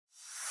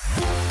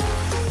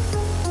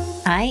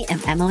I am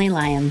Emily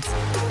Lyons.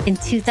 In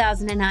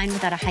 2009,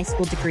 without a high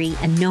school degree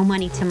and no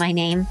money to my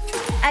name,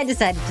 I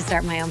decided to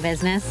start my own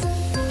business.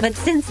 But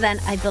since then,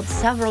 I've built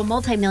several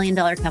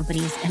multi-million-dollar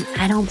companies, and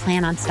I don't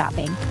plan on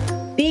stopping.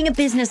 Being a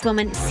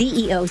businesswoman,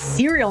 CEO,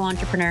 serial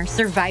entrepreneur,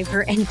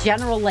 survivor, and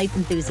general life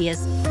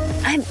enthusiast,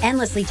 I'm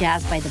endlessly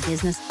jazzed by the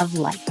business of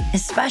life,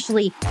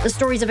 especially the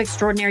stories of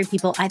extraordinary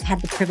people I've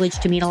had the privilege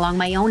to meet along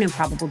my own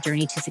improbable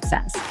journey to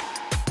success.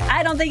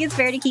 I don't think it's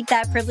fair to keep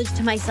that privilege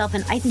to myself,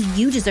 and I think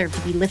you deserve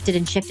to be lifted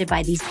and shifted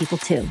by these people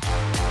too.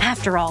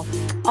 After all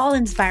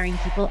inspiring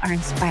people are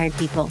inspired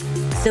people.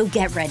 So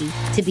get ready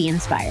to be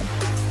inspired.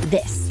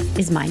 This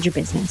is Mind Your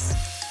Business.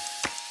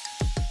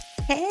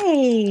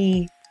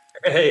 Hey.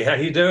 Hey, how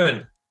you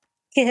doing?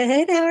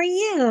 Good. How are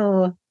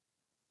you?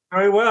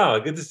 Very well.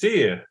 Good to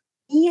see you.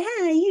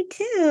 Yeah, you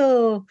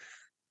too.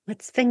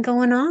 What's been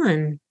going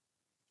on?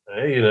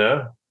 Hey,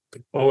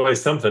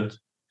 always something.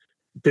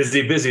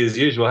 Busy as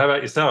usual. How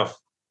about yourself?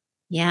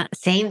 Yeah,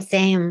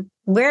 same.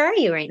 Where are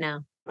you right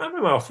now? I'm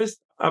in my office,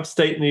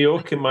 upstate New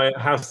York, in my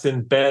house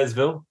in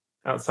Bearsville,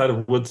 outside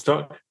of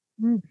Woodstock.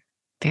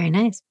 Very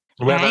nice.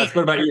 Whereabouts?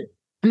 What about you?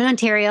 I'm in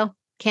Ontario,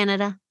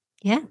 Canada.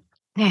 Yeah.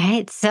 All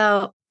right.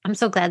 So I'm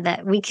so glad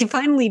that we can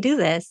finally do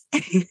this.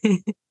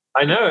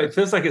 I know. It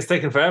feels like it's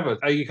taken forever.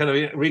 Are you kind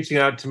of reaching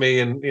out to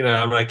me and,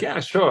 I'm like, yeah,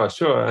 sure.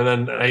 And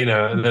then,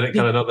 and then it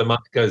kind of another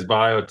month goes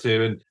by or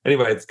two. And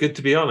anyway, it's good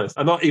to be honest.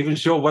 I'm not even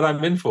sure what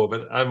I'm in for,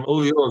 but I'm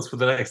all yours for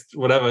the next,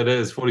 whatever it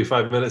is,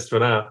 45 minutes to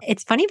an hour.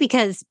 It's funny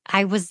because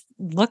I was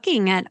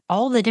looking at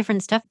all the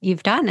different stuff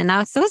you've done and I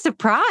was so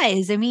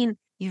surprised. I mean,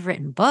 you've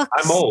written books.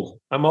 I'm old.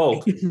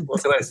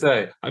 What can I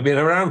say? I've been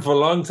around for a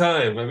long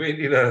time. I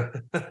mean,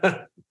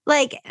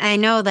 Like, I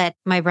know that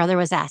my brother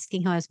was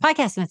asking who I was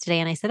podcasting with today,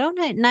 and I said,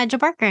 Nigel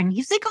Barker. And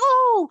he was like,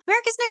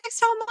 America's Next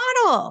Top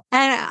Model.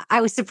 And I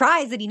was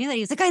surprised that he knew that.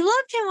 He was like, I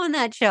loved him on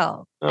that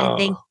show. Oh, I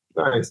think.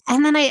 Nice.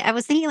 And then I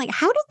was thinking, like,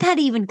 how did that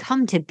even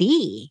come to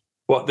be?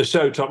 What, the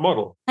show Top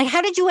Model? Like,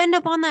 how did you end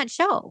up on that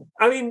show?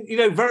 I mean,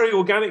 very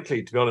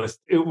organically, to be honest.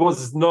 It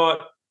was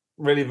not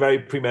really very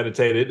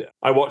premeditated.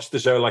 I watched the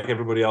show like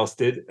everybody else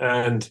did.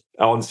 And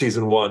on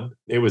season 1,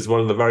 it was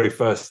one of the very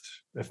first,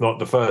 if not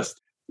the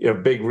first,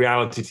 big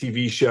reality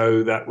TV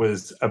show that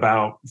was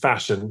about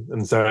fashion.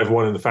 And so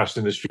everyone in the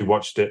fashion industry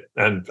watched it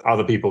and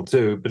other people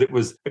too. But it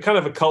was a kind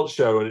of a cult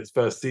show in its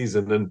first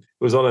season. And it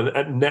was on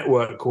a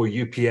network called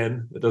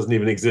UPN that doesn't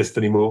even exist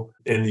anymore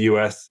in the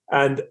US.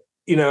 And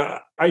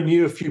I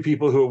knew a few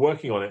people who were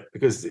working on it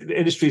because the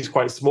industry is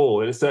quite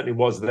small, and it certainly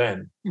was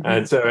then. Mm-hmm.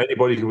 And so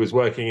anybody who was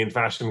working in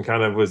fashion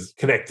kind of was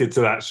connected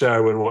to that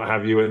show and what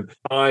have you. And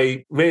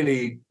I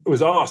really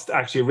was asked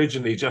actually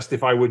originally just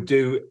if I would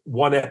do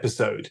one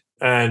episode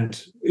and,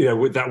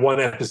 with that one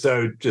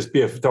episode, just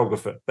be a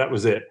photographer. That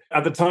was it.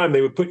 At the time,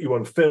 they would put you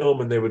on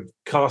film and they would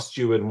cast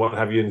you and what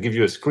have you and give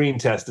you a screen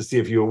test to see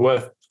if you were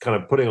worth kind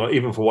of putting on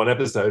even for one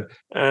episode.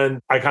 And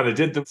I kind of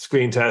did the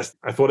screen test.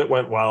 I thought it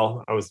went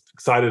well. I was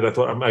excited. I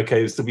thought,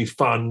 okay, this will be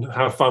fun.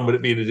 How fun would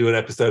it be to do an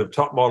episode of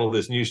Top Model,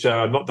 this new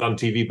show? I've not done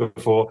TV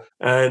before.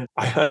 And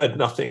I heard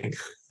nothing.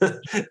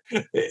 And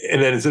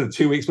then sort of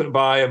 2 weeks went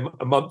by,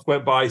 a month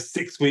went by,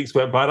 6 weeks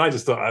went by. And I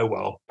just thought, oh,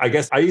 well, I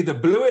guess I either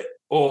blew it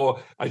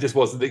or I just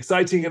wasn't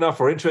exciting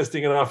enough or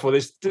interesting enough, or they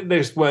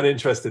just weren't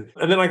interested.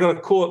 And then I got a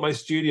call at my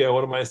studio.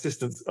 One of my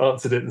assistants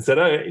answered it and said,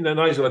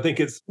 Nigel, I think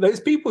it's those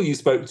people you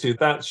spoke to,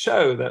 that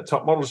show, that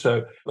Top Model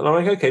show. And I'm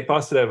like, okay,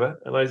 pass it over.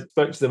 And I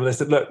spoke to them and they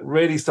said, look,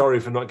 really sorry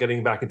for not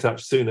getting back in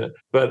touch sooner.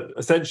 But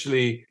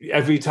essentially,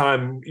 every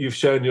time you've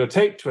shown your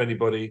tape to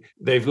anybody,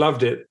 they've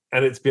loved it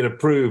and it's been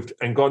approved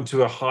and gone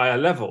to a higher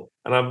level.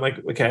 And I'm like,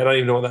 okay, I don't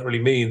even know what that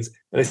really means.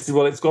 And they said,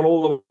 well, it's gone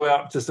all the way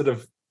up to sort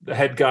of the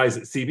head guys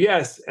at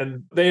CBS,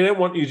 and they don't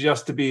want you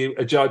just to be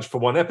a judge for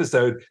one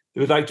episode.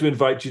 They would like to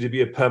invite you to be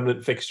a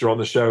permanent fixture on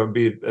the show and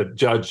be a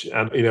judge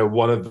and,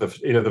 one of the,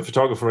 the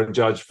photographer and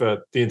judge for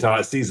the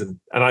entire season.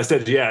 And I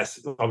said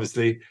yes,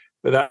 obviously,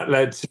 but that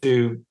led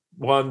to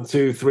 1,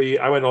 2, 3.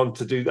 I went on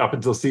to do up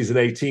until season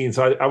 18.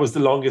 So I was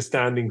the longest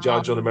standing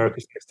judge on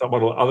America's Next Top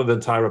Model other than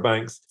Tyra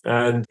Banks.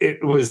 And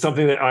it was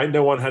something that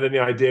no one had any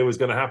idea was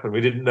going to happen.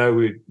 We didn't know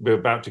we were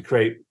about to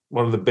create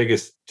one of the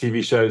biggest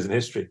TV shows in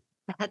history.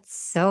 That's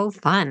so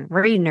fun.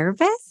 Were you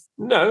nervous?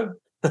 No,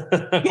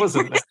 I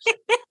wasn't.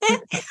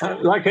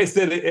 Like I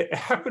said, it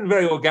happened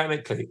very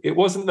organically. It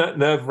wasn't that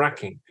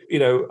nerve-wracking.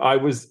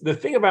 The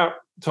thing about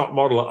Top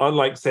Model,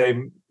 unlike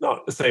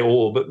not to say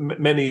all, but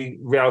many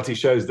reality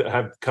shows that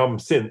have come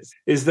since,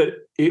 is that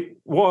it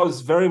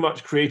was very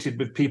much created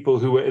with people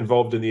who were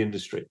involved in the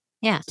industry.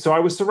 Yeah. So I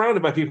was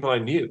surrounded by people I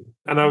knew,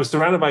 and I was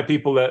surrounded by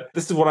people that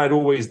this is what I'd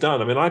always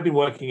done. I mean, I've been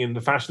working in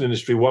the fashion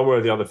industry one way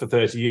or the other for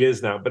 30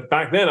 years now, but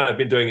back then I'd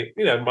been doing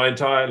it, my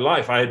entire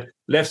life. I had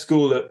left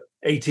school at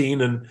 18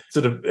 and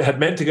sort of had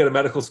meant to go to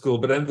medical school,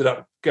 but ended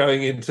up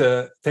going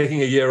into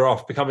taking a year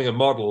off, becoming a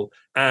model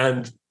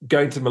and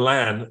going to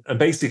Milan and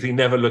basically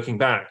never looking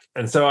back.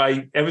 And so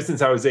ever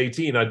since I was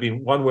 18, I'd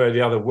been one way or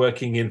the other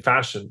working in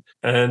fashion.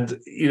 And,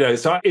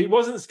 so it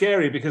wasn't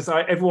scary because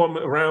everyone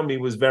around me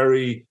was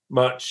very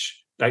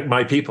much like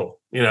my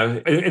people.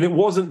 and it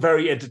wasn't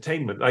very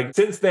entertainment. Like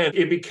since then,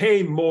 it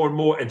became more and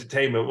more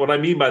entertainment. What I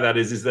mean by that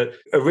is that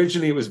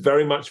originally it was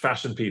very much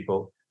fashion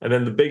people. And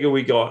then the bigger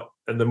we got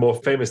and the more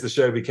famous the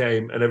show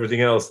became and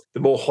everything else, the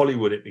more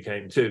Hollywood it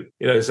became too.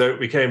 So it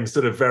became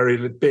sort of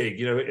very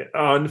big.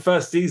 On the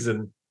first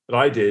season that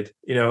I did,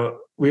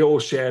 we all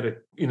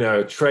shared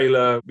a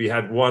trailer. We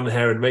had one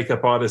hair and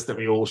makeup artist that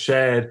we all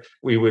shared.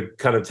 We would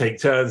kind of take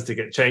turns to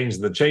get changed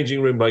in the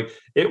changing room. Like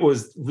it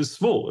was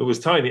small, it was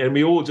tiny. And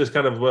we all just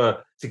kind of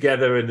were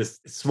together in this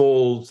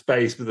small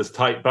space with this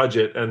tight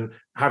budget and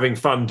having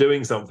fun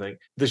doing something.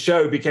 The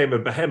show became a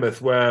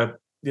behemoth where,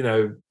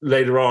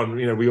 later on,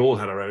 we all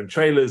had our own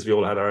trailers. We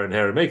all had our own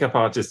hair and makeup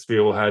artists.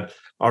 We all had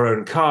our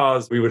own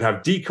cars. We would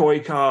have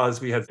decoy cars.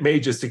 We had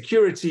major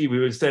security. We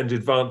would send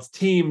advanced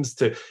teams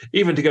to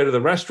go to the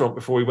restaurant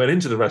before we went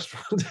into the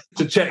restaurant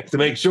to check to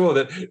make sure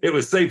that it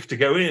was safe to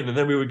go in. And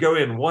then we would go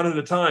in one at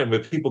a time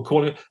with people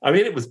calling. I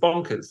mean, it was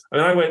bonkers. I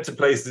mean, I went to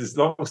places,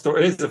 long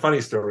story. It is a funny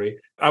story.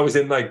 I was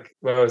in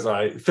where was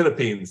I?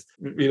 Philippines.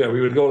 We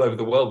would go all over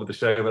the world with the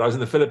show, but I was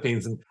in the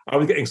Philippines and I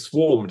was getting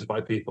swarmed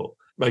by people.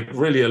 Like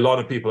really a lot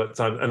of people at the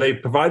time. And they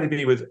provided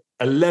me with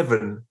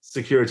 11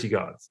 security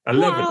guards.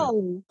 11,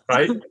 wow.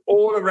 Right?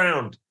 All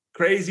around.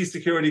 Crazy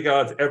security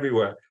guards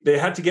everywhere. They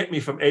had to get me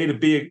from A to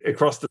B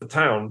across the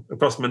town,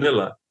 across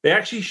Manila. They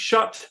actually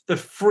shut the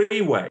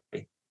freeway.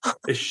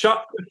 They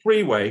shut the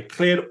freeway,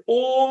 cleared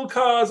all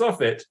cars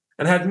off it,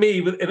 and had me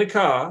in a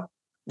car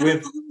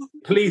with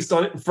police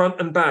on it in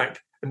front and back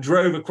and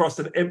drove across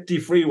an empty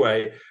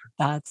freeway.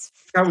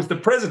 I was the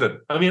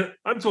president. I mean,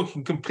 I'm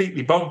talking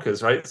completely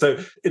bonkers, right?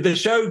 So the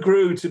show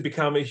grew to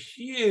become a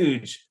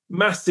huge,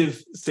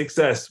 massive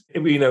success.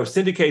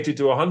 Syndicated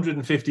to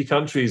 150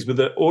 countries with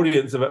an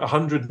audience of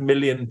 100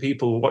 million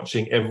people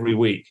watching every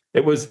week.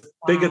 It was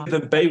bigger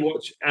than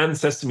Baywatch and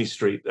Sesame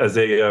Street as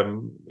a,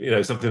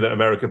 something that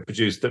America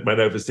produced that went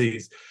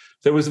overseas.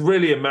 So it was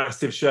really a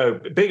massive show,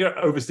 bigger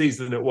overseas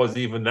than it was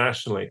even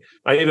nationally.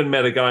 I even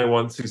met a guy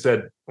once who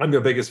said, I'm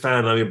your biggest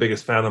fan.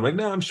 I'm like,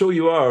 no, I'm sure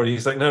you are. And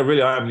he's like, no,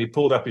 really, I am. And he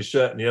pulled up his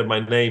shirt and he had my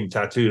name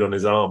tattooed on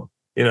his arm.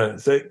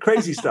 So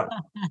crazy stuff.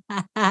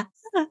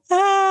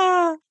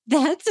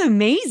 That's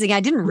amazing. I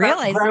didn't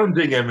realize.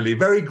 Grounding, Emily,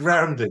 very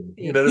grounding.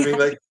 You know what I mean?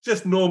 Like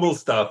just normal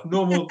stuff,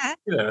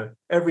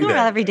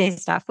 everyday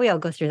stuff. We all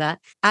go through that.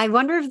 I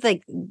wonder if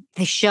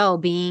the show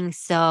being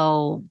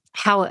so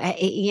how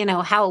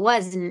it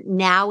was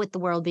now with the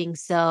world being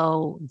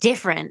so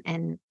different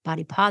and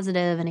body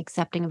positive and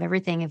accepting of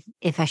everything,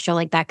 if a show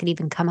like that could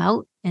even come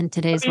out in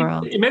today's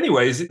world. In many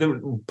ways,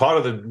 part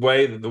of the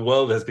way that the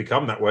world has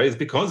become that way is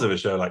because of a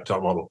show like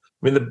Top Model.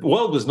 I mean, the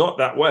world was not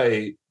that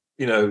way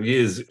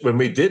years when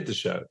we did the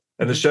show.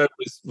 And the show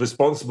was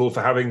responsible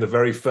for having the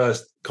very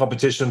first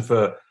competition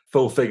for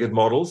full-figured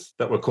models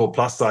that were called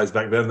plus size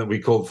back then that we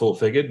called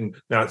full-figured. And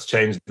now it's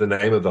changed the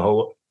name of the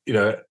whole,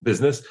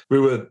 business. We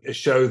were a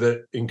show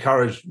that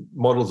encouraged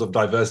models of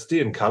diversity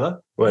and color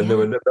when there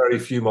were very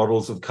few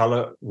models of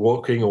color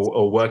walking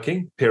or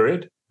working,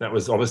 period. That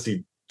was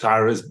obviously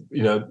Tyra's,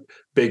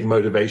 big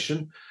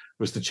motivation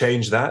was to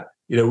change that.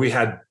 We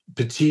had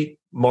petite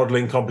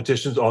modeling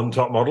competitions on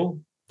Top Model.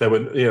 There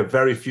were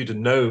very few to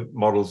no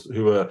models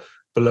who were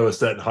below a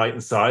certain height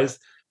and size.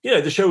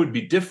 The show would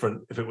be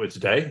different if it were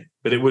today,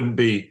 but it wouldn't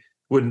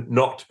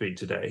not be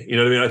today. You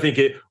know what I mean? I think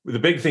the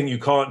big thing you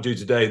can't do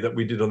today that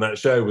we did on that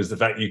show was the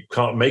fact you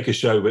can't make a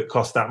show that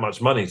costs that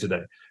much money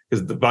today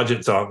because the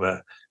budgets aren't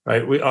there.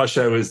 Right. Our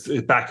show is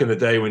back in the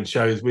day when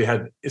we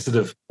had sort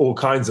of all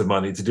kinds of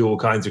money to do all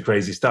kinds of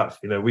crazy stuff.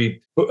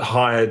 We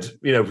hired,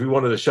 if we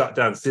wanted to shut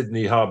down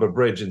Sydney Harbour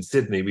Bridge in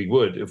Sydney, we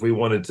would. If we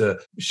wanted to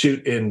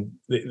shoot in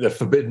the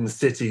Forbidden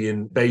City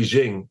in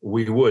Beijing,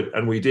 we would.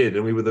 And we did.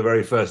 And we were the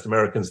very first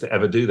Americans to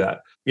ever do that.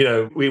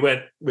 We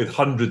went with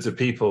hundreds of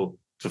people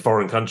to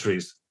foreign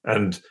countries.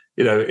 And,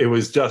 it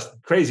was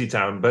just crazy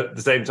town. But at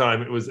the same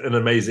time, it was an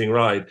amazing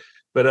ride.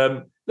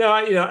 But no,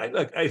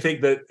 I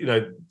think that,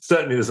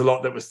 certainly there's a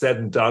lot that was said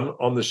and done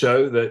on the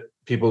show that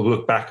people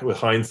look back with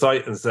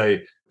hindsight and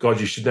say, God,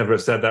 you should never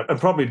have said that. And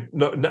probably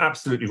not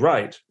absolutely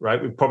right?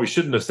 We probably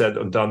shouldn't have said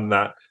and done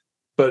that.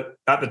 But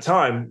at the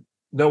time,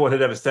 no one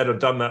had ever said or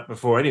done that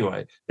before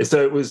anyway.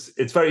 So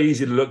it's very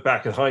easy to look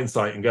back in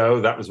hindsight and go,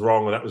 oh, that was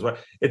wrong or that was right.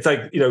 It's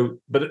like,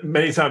 but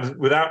many times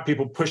without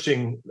people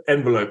pushing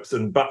envelopes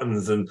and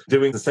buttons and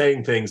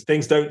saying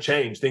things don't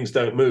change, things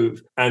don't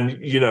move. And,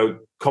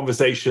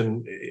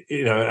 conversation,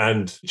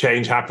 and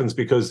change happens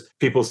because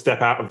people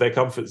step out of their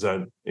comfort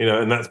zone,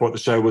 and that's what the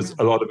show was.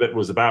 A lot of it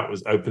was about,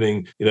 was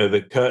opening,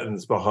 the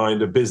curtains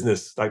behind a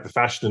business like the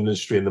fashion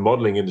industry and the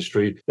modeling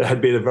industry that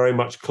had been a very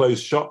much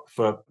closed shop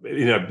for,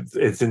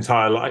 its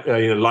entire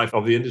life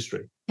of the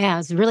industry. Yeah, it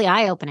was really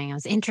eye-opening. It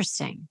was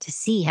interesting to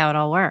see how it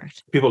all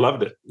worked. People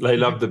loved it. They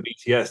loved the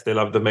BTS. They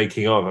loved the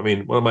making of. I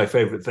mean, one of my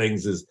favorite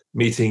things is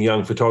meeting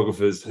young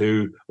photographers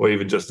who, or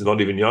even just not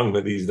even young,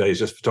 but these days,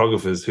 just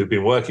photographers who've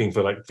been working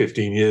for like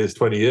 15 years,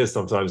 20 years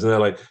sometimes. And they're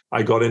like,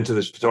 I got into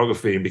this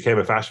photography and became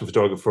a fashion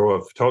photographer or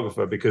a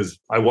photographer because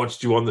I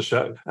watched you on the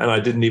show. And I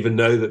didn't even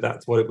know that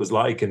that's what it was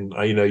like. And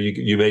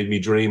you made me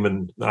dream,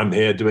 and I'm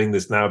here doing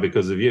this now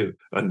because of you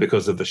and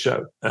because of the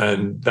show.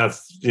 And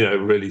that's,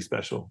 really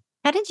special.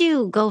 How did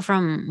you go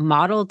from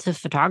model to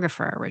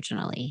photographer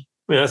originally?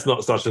 I mean, that's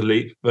not such a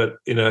leap, but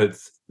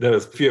there's a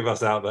few of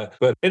us out there.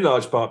 But in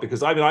large part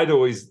because I'd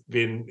always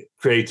been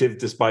creative,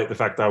 despite the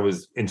fact I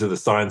was into the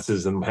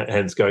sciences and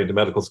hence going to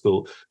medical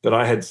school. But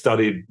I had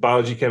studied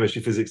biology,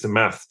 chemistry, physics, and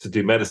maths to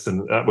do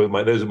medicine.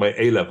 Those were my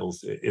A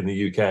levels in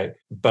the UK.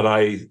 But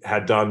I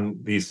had done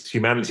these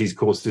humanities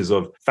courses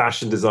of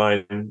fashion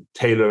design,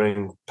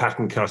 tailoring,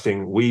 pattern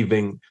cutting,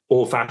 weaving,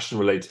 all fashion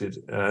related,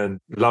 and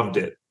loved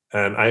it.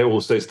 And I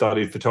also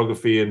studied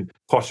photography and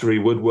pottery,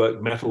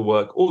 woodwork,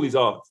 metalwork, all these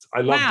arts.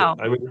 I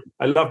loved it.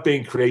 I love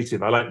being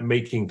creative. I like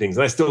making things.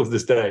 And I still, to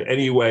this day,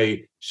 any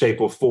way,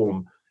 shape, or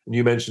form. And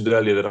you mentioned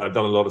earlier that I've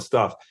done a lot of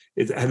stuff.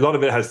 A lot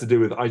of it has to do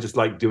with I just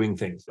like doing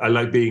things. I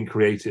like being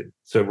creative.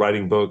 So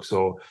writing books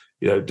or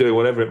doing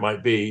whatever it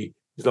might be,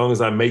 as long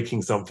as I'm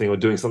making something or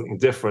doing something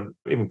different,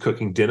 even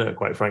cooking dinner,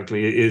 quite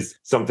frankly, it is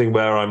something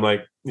where I'm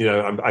like,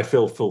 I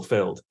feel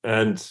fulfilled.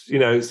 And,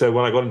 so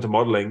when I got into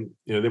modeling,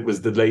 it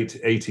was the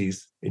late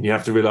 80s. And you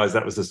have to realize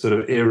that was the sort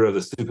of era of the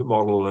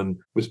supermodel and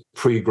was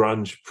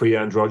pre-grunge,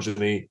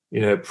 pre-androgyny,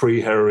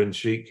 pre-heroin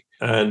chic.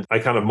 And I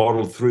kind of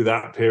modeled through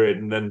that period.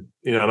 And then,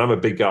 and I'm a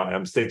big guy.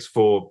 I'm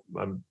 6'4".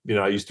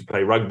 I used to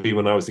play rugby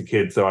when I was a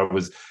kid. So I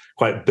was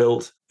quite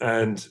built.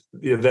 And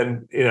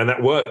then,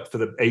 that worked for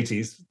the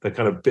 80s, the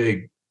kind of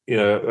big,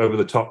 over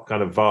the top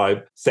kind of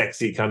vibe,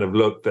 sexy kind of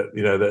look that,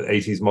 that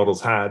 80s models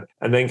had.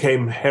 And then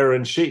came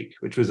heroin chic,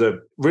 which was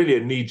really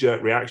a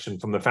knee-jerk reaction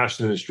from the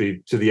fashion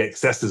industry to the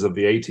excesses of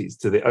the 80s,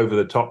 to the over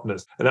the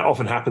topness. And that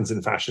often happens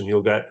in fashion.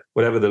 You'll get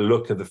whatever the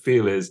look of the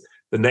feel is.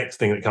 The next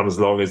thing that comes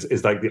along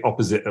is like the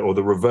opposite or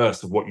the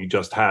reverse of what you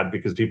just had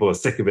because people are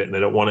sick of it and they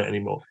don't want it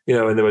anymore.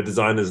 And there were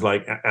designers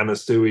like Anna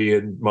Sui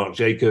and Marc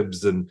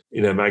Jacobs and,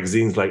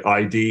 magazines like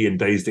ID and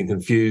Dazed and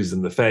Confused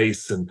and The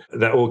Face. And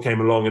that all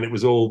came along and it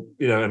was all,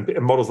 and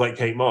models like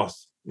Kate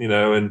Moss,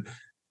 and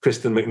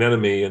Kristen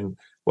McMenemy and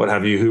what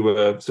have you, who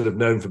were sort of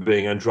known for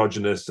being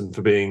androgynous and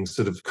for being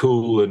sort of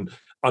cool and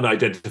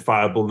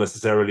unidentifiable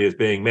necessarily as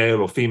being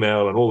male or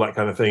female and all that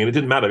kind of thing. And it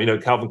didn't matter.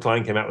 Calvin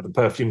Klein came out with a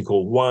perfume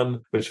called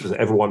One, which was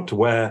everyone to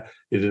wear.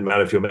 It didn't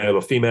matter if you're male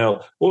or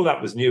female. All that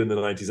was new in the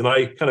 90s. And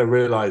I kind of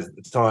realized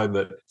at the time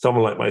that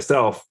someone like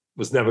myself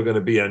was never going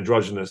to be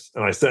androgynous.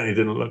 And I certainly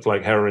didn't look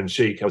like heroin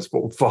chic. I was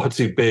far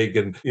too big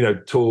and,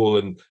 tall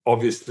and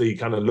obviously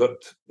kind of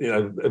looked,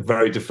 a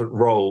very different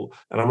role.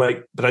 And I'm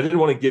like, but I didn't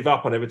want to give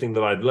up on everything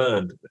that I'd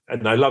learned.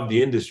 And I loved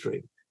the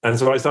industry. And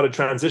so I started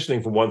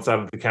transitioning from one side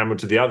of the camera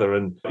to the other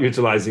and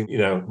utilizing,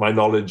 my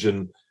knowledge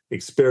and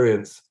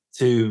experience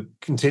to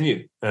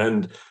continue.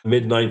 And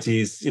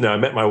mid-90s, I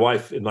met my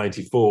wife in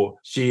 94.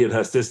 She and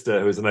her sister,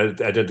 who was an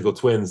identical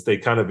twins, they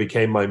kind of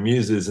became my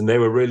muses. And they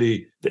were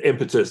really the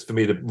impetus for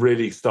me to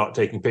really start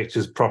taking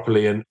pictures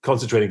properly and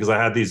concentrating because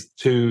I had these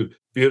two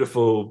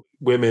beautiful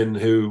women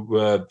who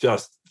were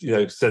just,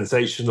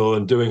 sensational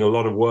and doing a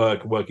lot of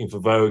work, working for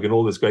Vogue and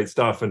all this great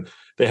stuff. And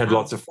they had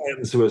lots of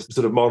friends who were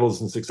sort of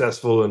models and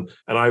successful. And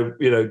I,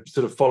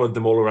 sort of followed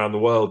them all around the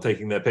world,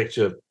 taking their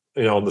picture,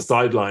 on the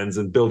sidelines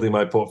and building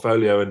my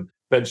portfolio. And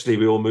eventually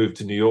we all moved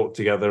to New York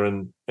together.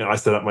 And I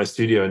set up my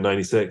studio in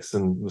 96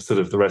 and sort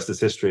of the rest is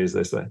history, as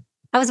they say.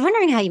 I was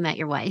wondering how you met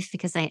your wife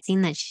because I had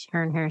seen that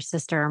her and her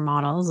sister are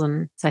models.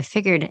 And so I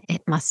figured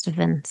it must have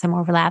been some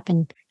overlap.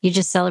 And you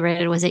just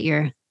celebrated, was it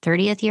your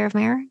 30th year of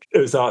marriage? It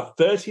was our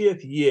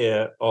 30th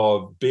year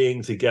of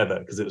being together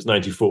because it was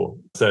 94.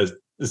 So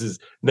this is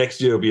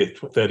next year will be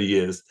 30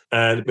 years.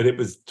 But it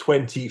was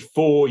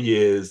 24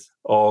 years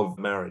of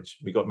marriage.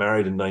 We got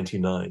married in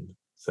 99.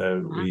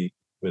 So we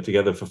were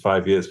together for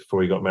 5 years before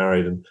we got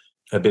married and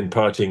have been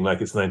partying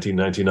like it's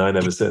 1999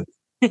 ever since.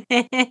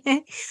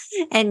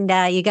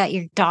 And you got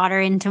your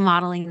daughter into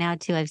modeling now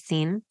too, I've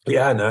seen.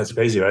 Yeah, no, it's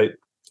crazy, right?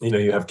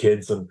 You have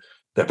kids and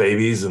they're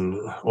babies and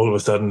all of a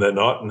sudden they're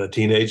not and they're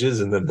teenagers.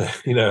 And then,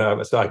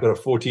 so I got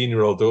a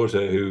 14-year-old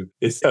daughter who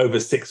is over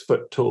 6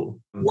 foot tall.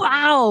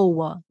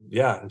 Wow.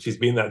 Yeah. And she's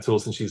been that tall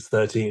since she's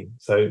 13.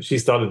 So she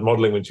started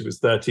modeling when she was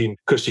 13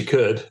 because she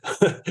could,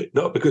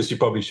 not because she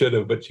probably should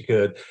have, but she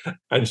could.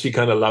 And she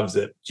kind of loves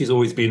it. She's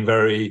always been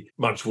very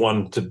much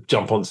one to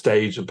jump on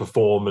stage and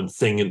perform and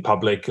sing in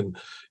public and,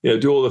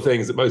 do all the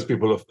things that most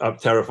people are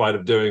terrified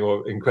of doing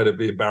or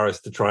incredibly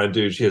embarrassed to try and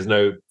do. She has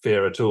no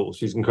fear at all.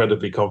 She's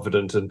incredibly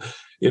confident and,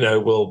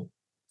 will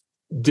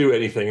do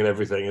anything and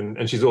everything.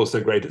 And she's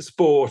also great at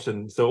sport.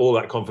 And so all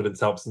that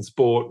confidence helps in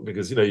sport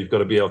because, you've got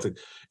to be able to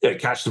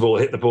catch the ball,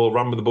 hit the ball,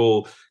 run with the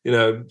ball,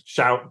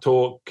 shout,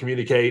 talk,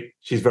 communicate.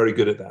 She's very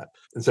good at that.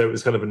 And so it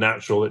was kind of a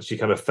natural that she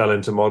kind of fell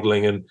into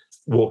modeling and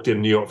walked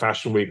in New York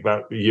Fashion Week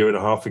about a year and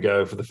a half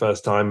ago for the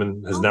first time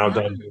and has now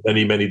done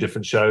many, many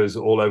different shows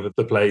all over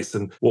the place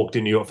and walked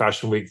in New York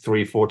Fashion Week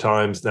 3-4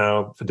 times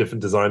now for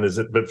different designers,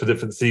 but for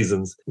different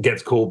seasons.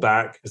 Gets called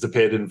back, has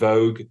appeared in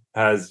Vogue,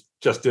 has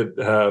just did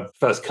her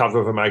first cover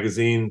of a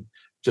magazine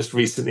just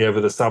recently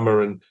over the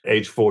summer and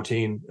age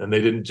 14. And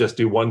they didn't just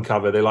do one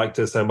cover. They liked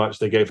her so much,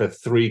 they gave her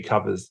 3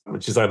 covers,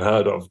 which is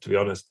unheard of, to be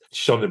honest.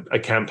 She shot a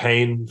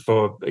campaign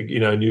for, a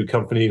new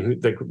company,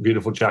 the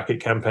Beautiful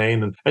Jacket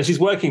campaign. And she's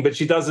working, but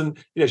she doesn't,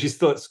 she's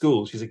still at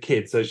school. She's a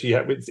kid. So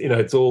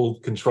it's all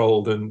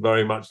controlled and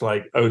very much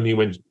like only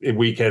when in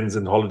weekends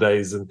and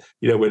holidays and,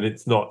 when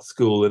it's not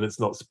school and it's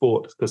not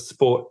sport, because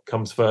sport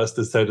comes first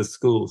and so does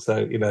school.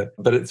 So,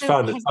 but it's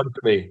fun. It's fun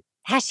for me.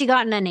 Has she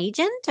gotten an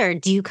agent or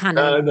do you kind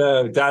of...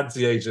 No, dad's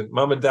the agent.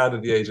 Mum and dad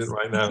are the agent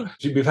right now.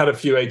 We've had a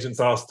few agents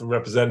ask to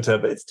represent her,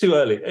 but it's too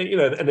early.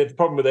 And the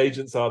problem with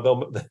agents are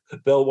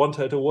they'll want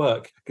her to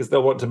work because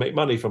they'll want to make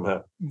money from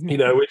her,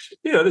 which,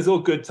 there's all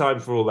good time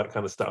for all that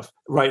kind of stuff.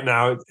 Right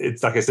now,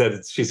 it's like I said,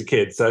 she's a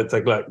kid. So it's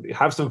like, look,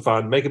 have some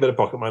fun, make a bit of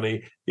pocket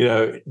money,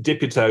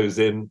 dip your toes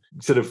in,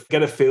 sort of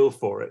get a feel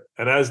for it.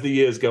 And as the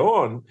years go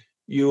on,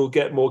 you'll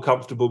get more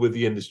comfortable with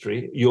the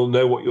industry. You'll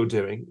know what you're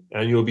doing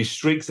and you'll be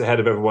streaks ahead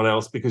of everyone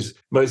else because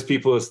most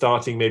people are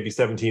starting maybe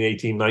 17,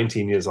 18,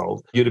 19 years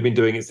old. You'd have been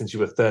doing it since you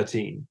were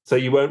 13. So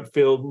you won't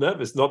feel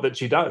nervous. Not that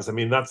she does. I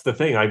mean, that's the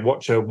thing. I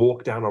watch her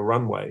walk down a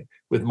runway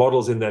with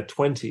models in their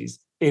 20s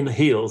in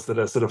heels that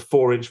are sort of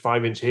 4-inch,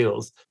 5-inch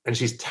heels. And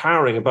she's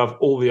towering above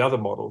all the other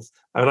models.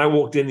 And I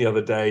walked in the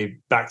other day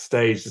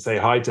backstage to say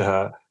hi to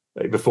her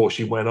before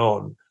she went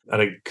on at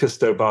a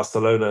Custo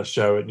Barcelona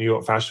show at New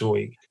York Fashion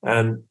Week.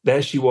 And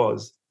there she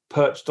was,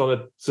 perched on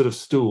a sort of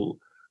stool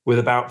with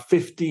about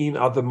 15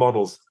 other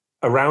models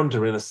around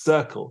her in a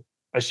circle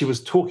as she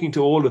was talking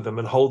to all of them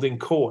and holding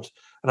court.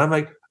 And I'm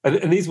like,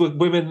 and these were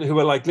women who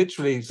were like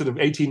literally sort of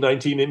 18,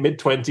 19, in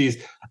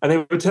mid-20s. And they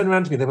would turn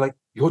around to me. They were like,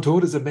 your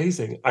daughter's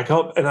amazing. I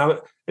can't. And I'm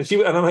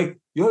like,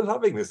 you're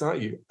loving this,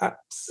 aren't you?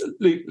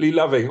 Absolutely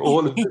loving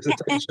all of this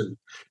attention.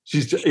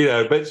 She's just,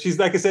 but she's,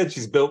 like I said,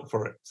 she's built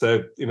for it.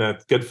 So,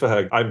 good for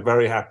her. I'm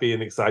very happy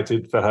and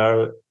excited for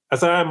her,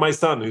 as I am my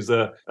son, who's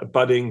a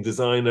budding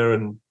designer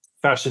and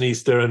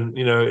fashionista and,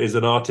 is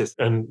an artist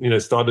and,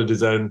 started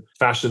his own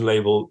fashion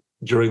label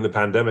during the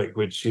pandemic,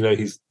 which,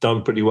 he's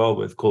done pretty well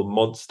with, called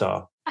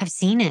Monster. I've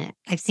seen it.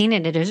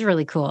 It is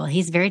really cool.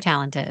 He's very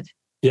talented.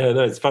 Yeah,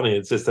 no, it's funny.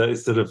 It's just that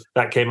it's sort of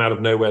that came out of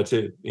nowhere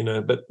too,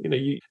 but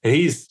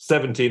he's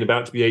 17,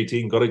 about to be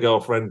 18, got a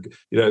girlfriend,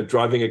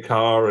 driving a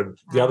car. And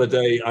the other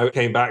day I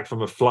came back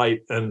from a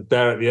flight and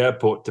there at the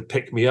airport to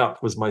pick me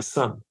up was my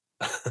son.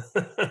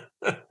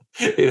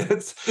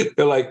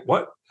 They're like,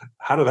 what?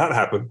 How did that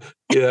happen?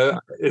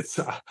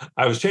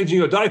 I was changing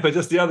your diaper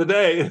just the other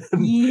day.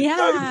 And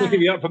yeah. picking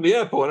me up from the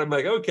airport. I'm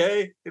like,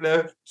 okay,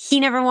 He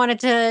never wanted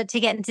to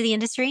get into the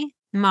industry,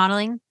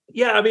 modeling.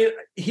 Yeah, I mean,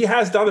 he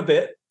has done a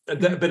bit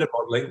of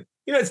modeling.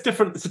 It's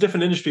different. It's a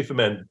different industry for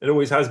men. It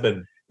always has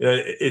been.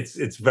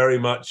 It's very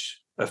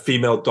much a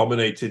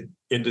female-dominated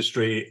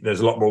industry. There's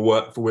a lot more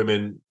work for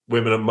women.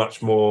 Women are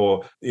much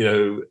more,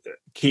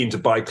 keen to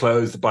buy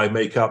clothes, to buy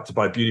makeup, to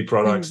buy beauty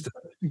products.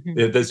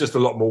 There's just a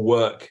lot more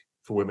work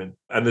for women,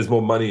 and there's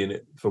more money in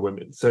it for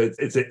women. So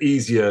it's an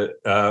easier,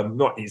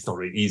 it's not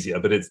really easier,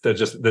 but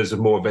there's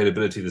more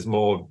availability. There's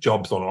more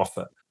jobs on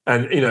offer.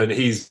 And, and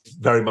he's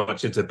very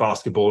much into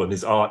basketball and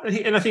his art.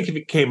 And I think if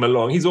it came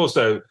along, he's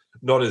also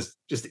not as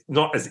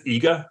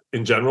eager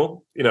in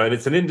general, and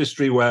it's an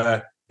industry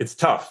where it's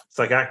tough. It's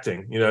like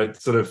acting,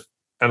 it's sort of,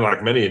 and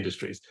like many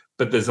industries,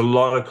 but there's a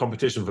lot of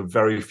competition for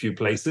very few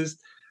places.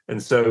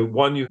 And so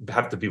 1, you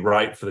have to be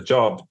right for the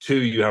job. 2,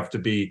 you have to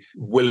be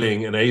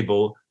willing and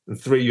able. And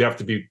 3, you have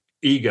to be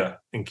eager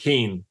and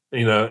keen,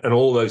 and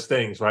all those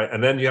things, right?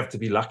 And then you have to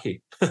be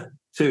lucky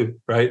too,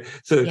 right?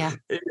 So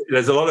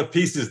there's a lot of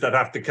pieces that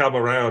have to come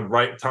around,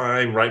 right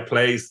time, right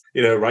place,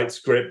 right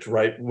script,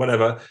 right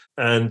whatever.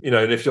 And,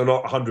 and if you're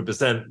not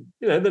 100%,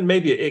 then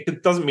maybe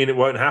it doesn't mean it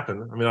won't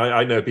happen. I mean,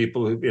 I know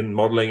people in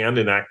modeling and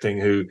in acting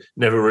who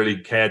never really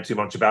cared too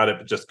much about it,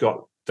 but just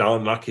got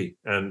darn lucky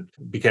and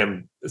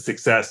became a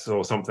success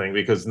or something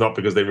because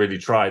they really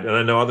tried. And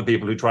I know other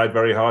people who tried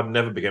very hard and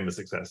never became a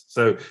success.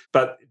 So,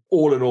 but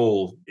all in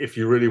all, if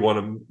you really want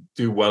to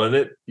do well in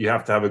it, you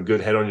have to have a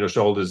good head on your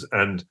shoulders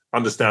and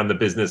understand the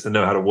business and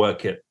know how to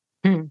work it.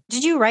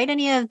 Did you write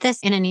any of this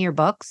in any of your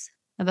books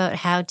about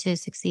how to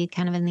succeed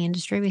kind of in the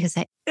industry? Because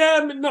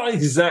not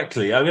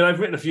exactly. I mean, I've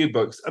written a few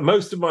books.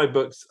 Most of my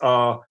books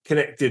are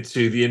connected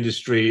to the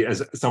industry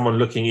as someone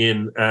looking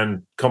in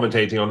and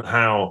commentating on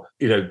how,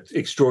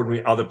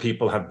 extraordinary other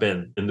people have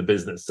been in the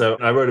business. So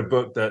I wrote a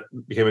book that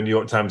became a New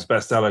York Times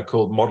bestseller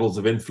called Models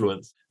of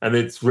Influence. And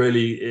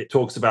it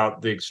talks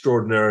about the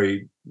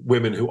extraordinary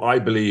women who I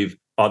believe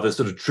are the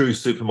sort of true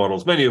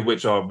supermodels, many of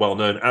which are well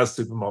known as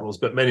supermodels,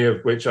 but many of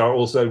which are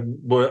also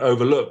were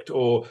overlooked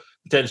or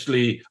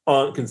potentially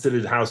aren't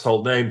considered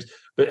household names,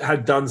 but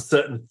had done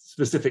certain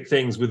specific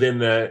things within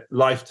their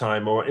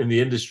lifetime or in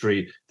the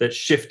industry that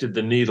shifted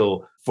the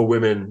needle for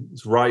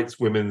women's rights,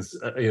 women's,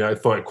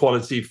 for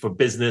equality, for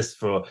business,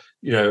 for,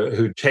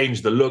 who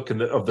changed the look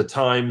of the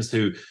times,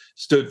 who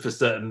stood for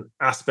certain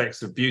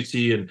aspects of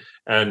beauty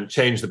and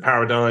changed the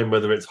paradigm,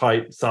 whether it's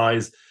height,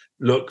 size,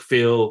 look,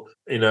 feel,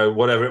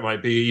 whatever it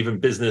might be, even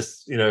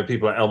business,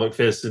 people like Elle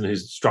Macpherson, who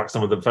struck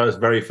some of the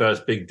very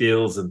first big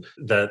deals and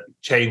that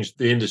changed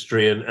the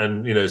industry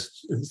and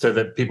so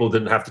that people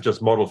didn't have to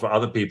just model for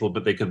other people,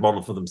 but they could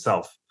model for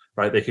themselves,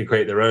 right? They could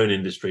create their own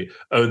industry,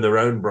 own their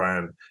own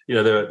brand.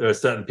 There are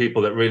certain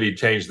people that really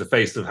changed the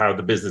face of how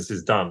the business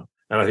is done.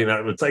 And I think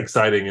that was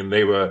exciting. And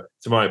they were,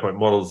 to my point,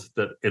 models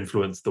that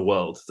influenced the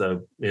world.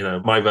 So,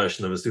 my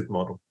version of a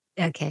supermodel.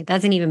 Okay,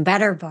 that's an even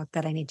better book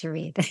that I need to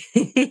read.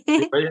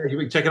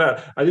 Yeah, check it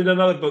out. I did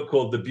another book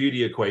called The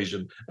Beauty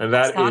Equation, and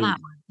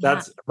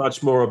that's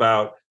much more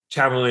about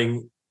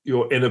channeling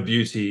your inner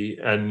beauty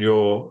and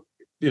your,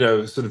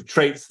 sort of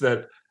traits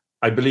that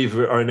I believe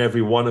are in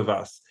every one of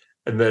us,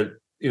 and that,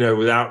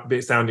 without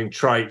sounding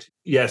trite,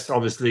 yes,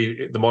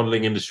 obviously the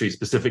modeling industry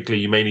specifically,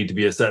 you may need to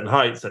be a certain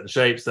height, certain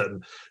shape,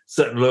 certain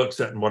look,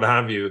 certain what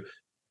have you,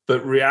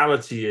 but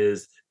reality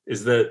is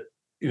that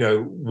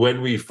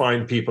when we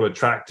find people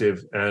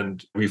attractive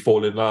and we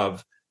fall in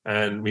love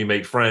and we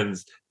make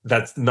friends,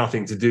 that's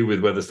nothing to do with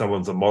whether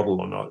someone's a model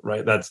or not,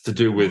 right? That's to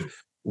do with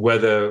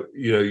whether,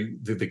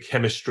 the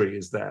chemistry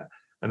is there.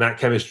 And that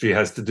chemistry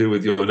has to do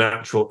with your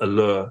natural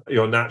allure,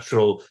 your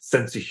natural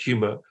sense of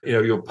humor,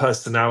 your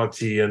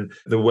personality and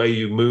the way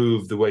you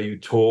move, the way you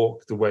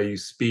talk, the way you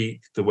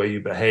speak, the way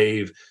you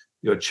behave,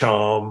 your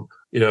charm,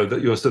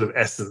 that your sort of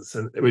essence,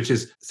 and which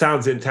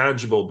sounds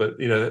intangible, but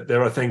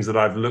there are things that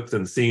I've looked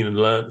and seen and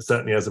learned,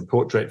 certainly as a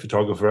portrait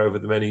photographer over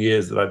the many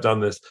years that I've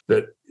done this,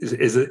 that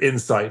is an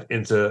insight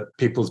into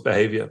people's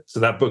behavior.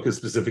 So that book is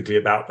specifically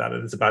about that,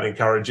 and it's about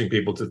encouraging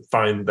people to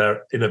find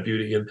their inner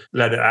beauty and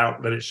let it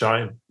out, let it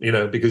shine.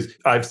 Because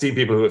I've seen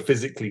people who are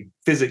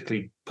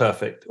physically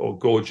perfect or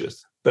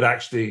gorgeous, but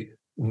actually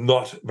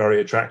not very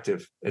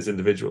attractive as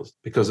individuals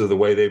because of the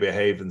way they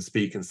behave and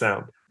speak and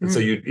sound. And so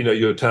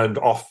you're turned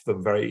off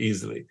them very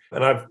easily.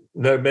 And I've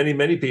known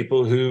many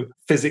people who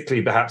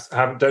physically perhaps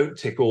don't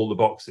tick all the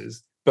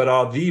boxes, but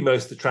are the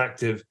most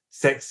attractive,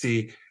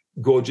 sexy,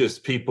 gorgeous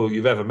people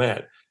you've ever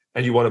met.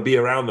 And you want to be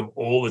around them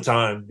all the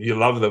time. You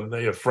love them,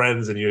 they're your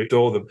friends, and you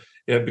adore them,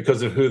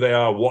 because of who they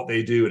are, what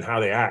they do, and how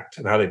they act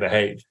and how they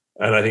behave.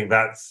 And I think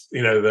that's,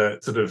 the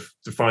sort of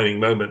defining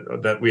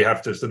moment that we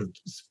have to sort of,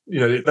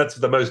 that's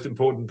the most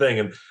important thing.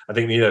 And I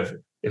think,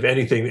 if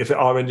anything, if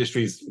our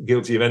industry is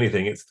guilty of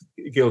anything, it's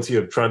guilty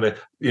of trying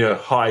to,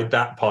 hide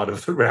that part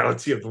of the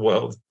reality of the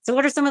world. So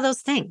what are some of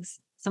those things?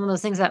 Some of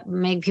those things that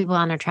make people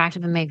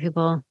unattractive and make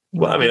people...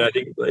 Well, I mean, I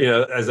think,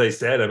 as I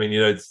said, I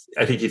mean,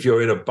 I think if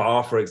you're in a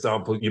bar, for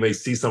example, you may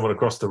see someone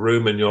across the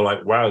room and you're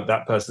like, wow,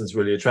 that person's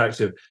really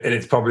attractive. And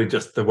it's probably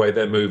just the way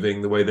they're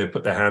moving, the way they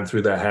put their hand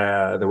through their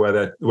hair, the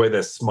way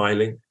they're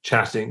smiling,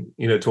 chatting,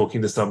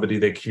 talking to somebody,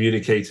 they're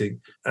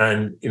communicating.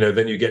 And,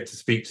 then you get to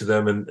speak to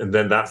them. And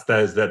then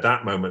there's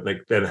that moment.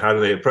 Like, then how do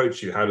they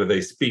approach you? How do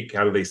they speak?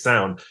 How do they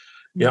sound?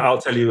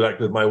 I'll tell you, like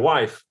with my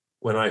wife,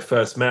 when I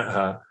first met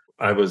her,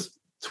 I was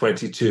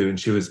 22 and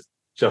she was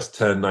just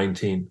turned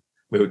 19.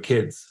 We were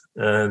kids,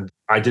 and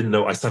I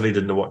suddenly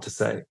didn't know what to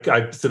say.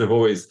 I sort of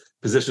always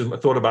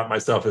thought about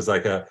myself as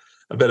like a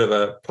bit of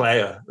a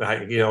player.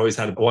 I, always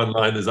had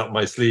one-liners up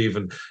my sleeve,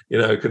 and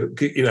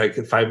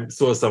if I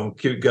saw some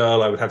cute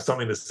girl, I would have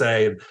something to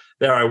say. And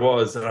there I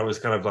was, and I was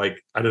kind of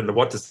like, I didn't know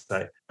what to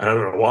say, and I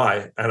don't know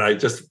why. And I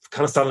just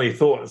kind of suddenly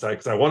thought, it's like,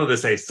 because I wanted to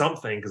say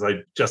something, because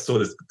I just saw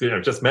this,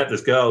 just met this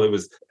girl who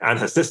and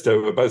her sister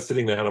who were both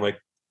sitting there, and I'm like,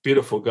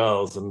 beautiful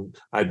girls, and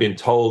I'd been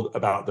told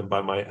about them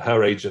by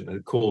her agent,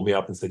 who called me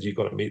up and said, you've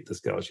got to meet this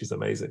girl, she's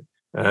amazing.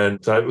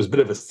 And so it was a bit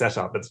of a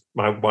setup, but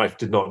my wife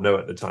did not know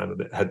at the time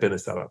that it had been a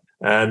setup.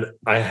 And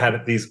I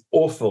had these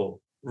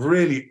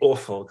really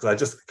awful, because I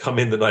just come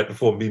in the night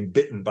before being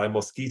bitten by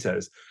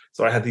mosquitoes,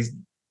 so I had these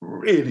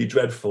really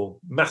dreadful,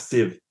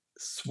 massive,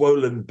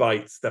 swollen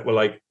bites that were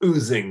like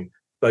oozing,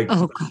 like, I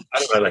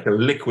don't know, like a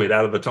liquid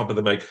out of the top of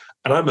the mouth.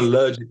 And I'm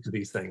allergic to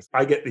these things.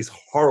 I get these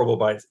horrible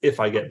bites if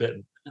I get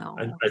bitten. Oh.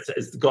 And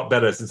it's got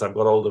better since I've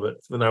got older, but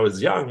when I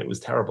was young, it was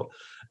terrible.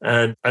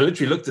 And I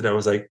literally looked at her and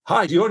was like,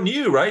 hi, you're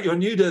new, right? You're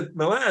new to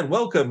Milan.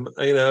 Welcome.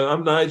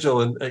 I'm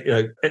Nigel. And,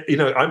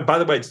 I'm, by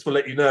the way, just to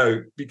let you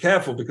know, be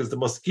careful, because the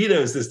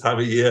mosquitoes this time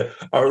of year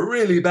are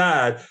really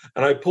bad.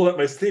 And I pulled up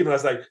my sleeve and I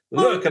was like,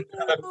 look, and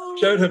I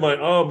showed her my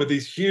arm with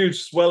these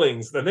huge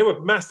swellings. And they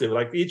were massive.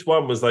 Like, each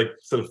one was like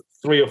sort of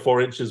 3 or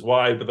 4 inches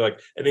wide, but like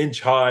an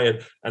inch high,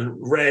 and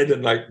red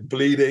and like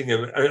bleeding.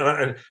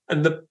 And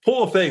the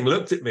poor thing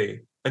looked at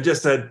me and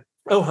just said,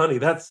 oh, honey,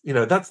 that's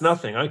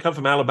nothing. I come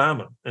from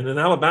Alabama. And in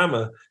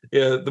Alabama,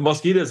 the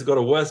mosquitoes have got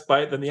a worse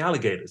bite than the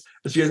alligators.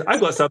 And she goes, I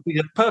got something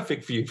that's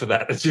perfect for you for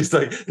that. And she's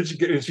like, she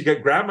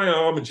grabbed my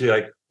arm and she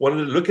like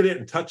wanted to look at it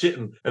and touch it.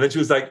 And then she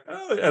was like,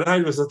 oh, and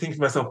I was thinking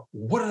to myself,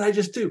 what did I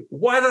just do?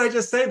 Why did I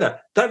just say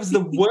that? That was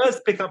the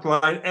worst pickup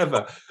line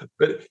ever.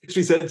 But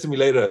she said to me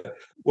later,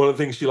 one of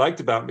the things she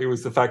liked about me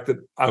was the fact that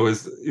I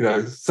was,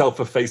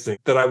 self-effacing,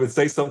 that I would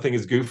say something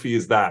as goofy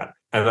as that.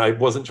 And I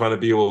wasn't trying to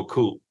be all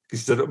cool. She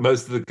said that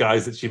most of the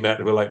guys that she met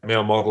who were like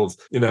male models,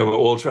 were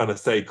all trying to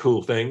say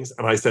cool things.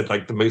 And I said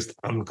like the most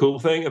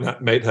uncool thing. And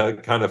that made her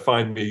kind of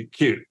find me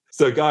cute.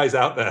 So guys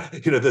out there,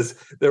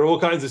 there are all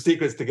kinds of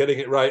secrets to getting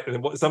it right.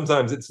 And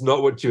sometimes it's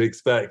not what you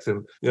expect.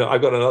 And,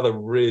 I've got another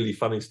really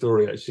funny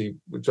story, actually,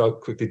 which I'll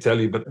quickly tell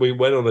you. But we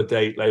went on a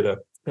date later.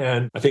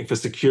 And I think for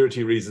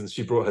security reasons,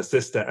 she brought her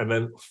sister and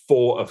then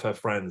 4 of her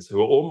friends who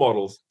were all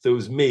models. So it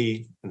was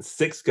me and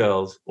 6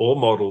 girls, all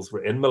models.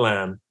 We're in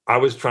Milan. I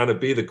was trying to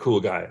be the cool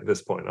guy at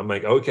this point. I'm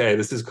like, okay,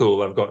 this is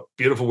cool. I've got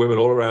beautiful women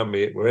all around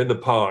me. We're in the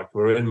park.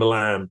 We're in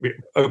Milan. We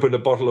opened a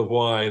bottle of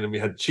wine and we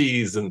had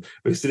cheese and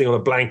we were sitting on a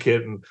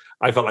blanket. And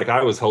I felt like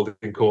I was holding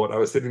court. I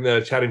was sitting there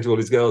chatting to all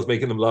these girls,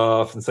 making them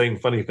laugh and saying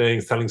funny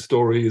things, telling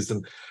stories.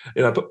 And,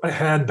 I put my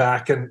hand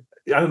back and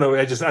I don't know,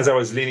 as I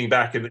was leaning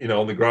back and,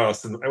 on the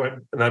grass and I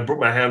went and I brought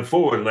my hand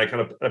forward and I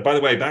kind of, by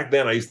the way, back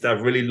then I used to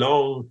have really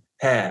long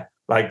hair,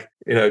 like,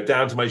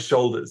 down to my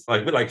shoulders,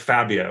 like a bit like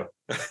Fabio.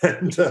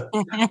 And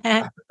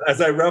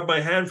as I rubbed my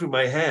hand through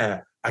my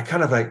hair, I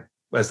kind of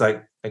was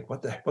like,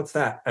 what's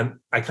that? And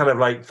I kind of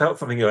like felt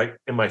something like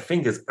in my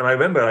fingers. And I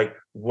remember like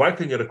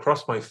wiping it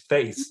across my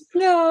face.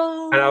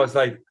 No. And I was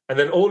like, and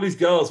then all these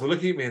girls were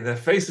looking at me and their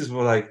faces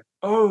were like,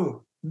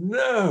 oh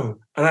no.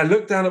 And I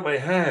looked down at my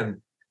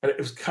hand and it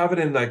was covered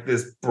in like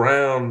this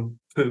brown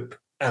poop.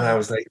 And I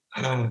was like,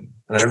 oh.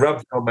 And I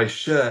rubbed it on my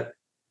shirt.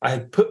 I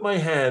had put my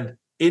hand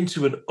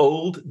into an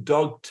old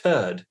dog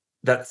turd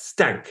that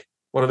stank.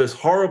 One of those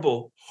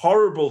horrible,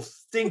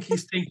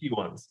 stinky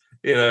ones,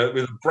 with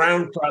a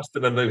brown crust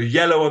and then the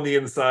yellow on the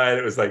inside.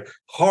 It was like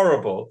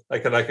horrible,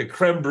 like a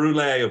creme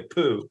brulee of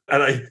poo.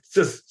 And I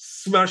just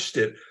smushed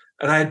it.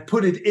 And I had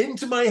put it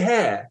into my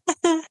hair,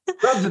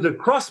 rubbed it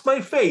across my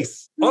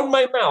face, on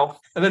my mouth,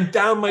 and then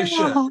down my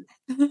shirt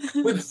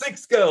with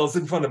 6 girls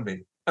in front of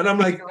me. And I'm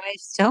like, your wife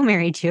still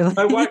married you.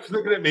 My wife's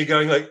looking at me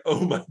going like, oh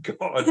my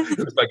God, it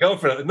was my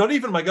girlfriend. Not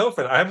even my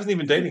girlfriend. I wasn't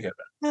even dating her.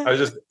 I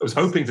was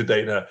hoping to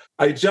date her.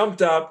 I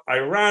jumped up, I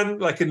ran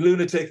like a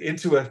lunatic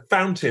into a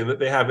fountain that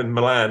they have in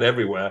Milan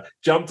everywhere,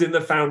 jumped in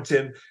the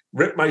fountain,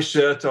 ripped my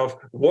shirt off,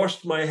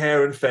 washed my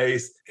hair and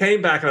face,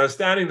 came back and I was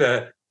standing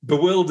there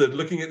bewildered,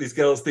 looking at these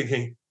girls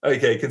thinking,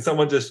 okay, can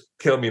someone just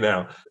kill me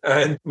now?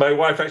 And my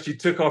wife actually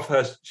took off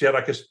she had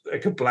like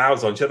a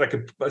blouse on. She had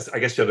I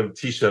guess she had a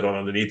t-shirt on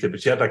underneath it,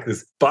 but she had like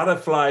this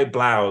butterfly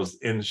blouse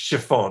in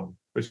chiffon,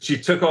 which she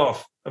took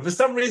off. And for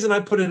some reason,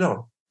 I put it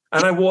on.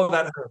 And I wore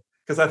that home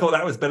because I thought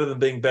that was better than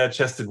being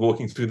bare-chested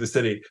walking through the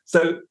city.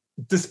 So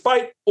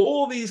despite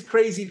all these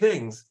crazy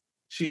things,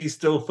 she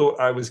still thought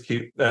I was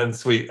cute and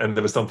sweet and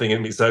there was something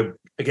in me. So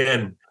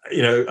again,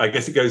 I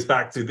guess it goes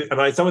back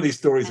to, some of these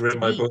stories are in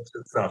my books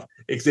and stuff.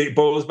 It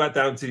boils back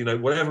down to,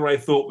 whatever I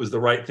thought was the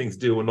right thing to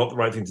do or not the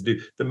right thing to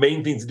do. The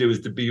main thing to do is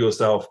to be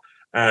yourself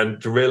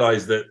and to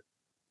realize that,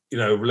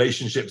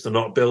 relationships are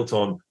not built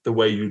on the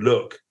way you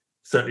look,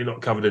 certainly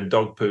not covered in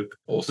dog poop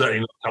or certainly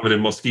not covered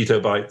in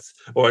mosquito bites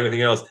or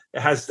anything else.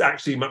 It has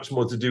actually much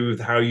more to do with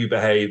how you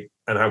behave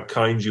and how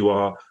kind you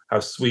are, how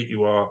sweet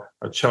you are,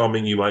 how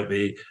charming you might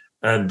be.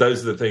 And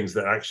those are the things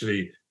that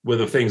actually were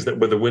the things that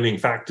were the winning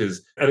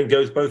factors. And it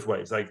goes both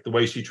ways. Like the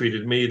way she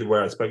treated me, the way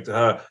I spoke to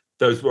her,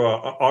 those were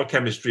our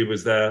chemistry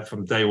was there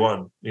from day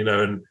one,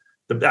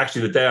 and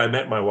actually the day I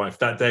met my wife,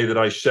 that day that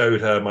I showed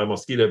her my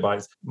mosquito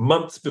bites,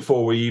 months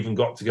before we even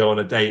got to go on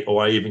a date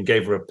or I even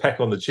gave her a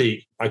peck on the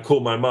cheek, I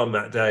called my mum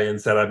that day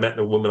and said, I met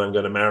the woman I'm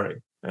going to marry.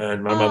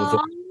 And my mother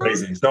thought it was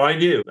crazy. So I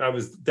knew I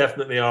was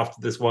definitely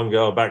after this one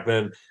girl back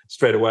then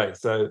straight away.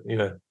 So,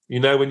 when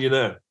you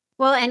know.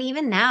 Well, and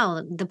even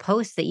now, the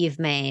posts that you've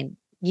made,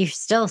 you're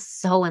still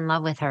so in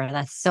love with her.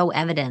 That's so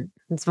evident.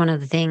 It's one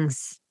of the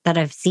things that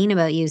I've seen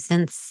about you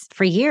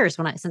for years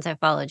since I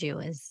followed you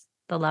is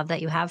the love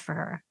that you have for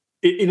her.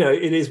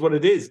 It is what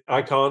it is.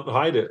 I can't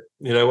hide it.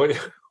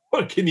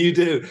 What can you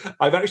do?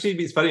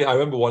 It's funny. I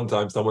remember one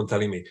time someone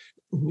telling me,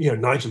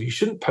 Nigel, you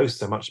shouldn't post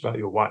so much about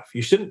your wife.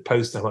 You shouldn't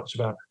post so much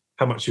about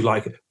how much you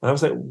like it. And I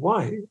was like,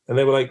 why? And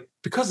they were like,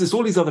 because there's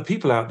all these other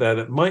people out there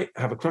that might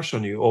have a crush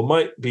on you or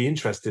might be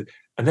interested.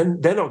 And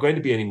then they're not going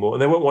to be anymore.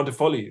 And they won't want to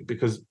follow you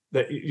because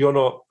you're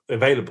not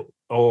available.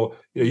 Or,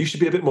 you should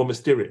be a bit more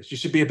mysterious. You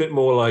should be a bit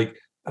more like,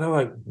 and I'm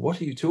like,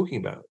 what are you talking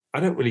about? I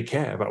don't really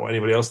care about what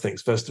anybody else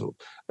thinks, first of all.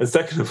 And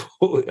second of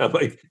all, I'm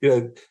like,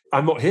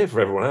 I'm not here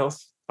for everyone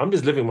else. I'm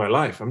just living my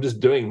life. I'm just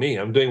doing me.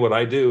 I'm doing what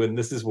I do. And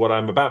this is what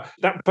I'm about.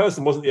 That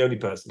person wasn't the only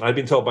person. I've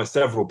been told by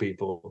several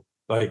people,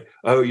 like,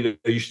 oh,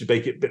 you should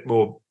make it a bit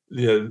more,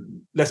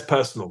 less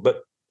personal.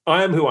 But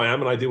I am who I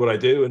am and I do what I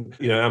do. And,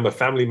 I'm a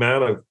family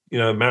man.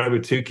 I'm married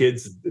with 2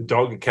 kids, a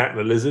dog, a cat, and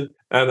a lizard.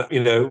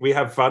 And, we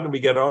have fun and we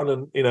get on.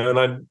 And,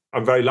 and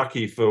I'm very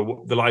lucky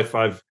for the life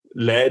I've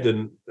led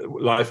and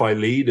life I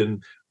lead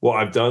and what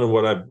I've done and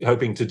what I'm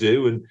hoping to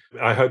do. And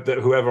I hope that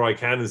whoever I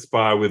can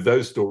inspire with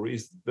those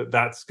stories,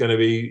 that's going to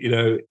be,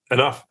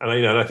 enough. And,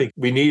 and I think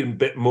we need a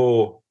bit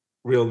more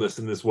realness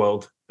in this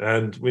world.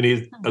 And we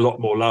need a lot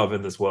more love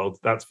in this world.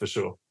 That's for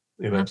sure.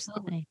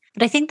 Absolutely.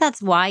 But I think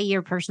that's why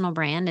your personal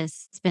brand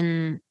has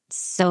been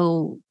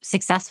so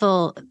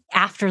successful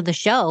after the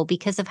show,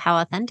 because of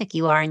how authentic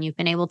you are. And you've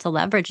been able to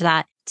leverage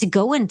that to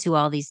go into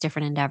all these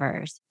different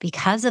endeavors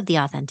because of the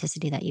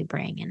authenticity that you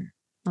bring. And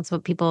that's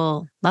what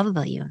people love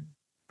about you,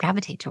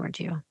 gravitate towards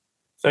you.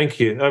 Thank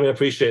you. I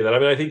appreciate that.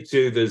 I think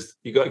too,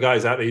 you got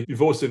guys out there,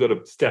 you've also got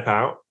to step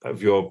out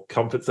of your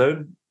comfort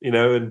zone,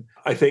 and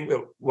I think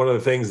that one of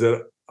the things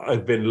that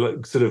I've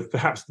been sort of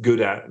perhaps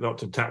good at, not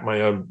to tap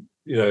my own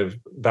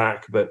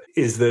back, but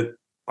is that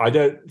I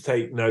don't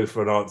take no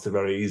for an answer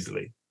very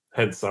easily.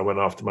 Hence, I went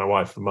after my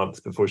wife for months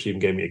before she even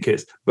gave me a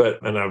kiss.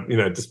 But,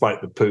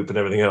 despite the poop and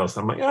everything else,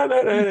 I'm like, oh,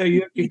 no,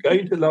 you're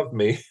going to love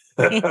me.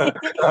 Let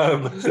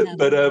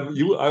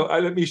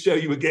me show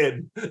you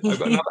again. I've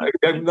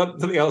got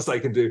nothing else I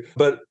can do.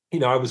 But,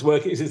 I was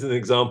working, this is an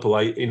example,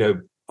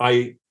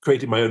 I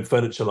created my own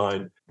furniture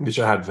line, which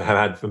I have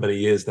had for many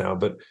years now.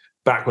 But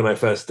back when I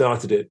first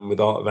started it with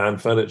Art Van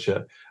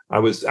Furniture, I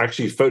was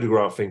actually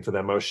photographing for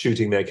them. I was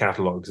shooting their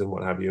catalogs and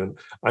what have you. And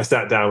I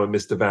sat down with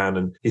Mr. Van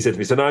and he said to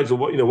me, so Nigel,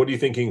 what are you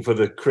thinking for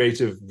the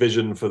creative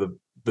vision for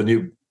the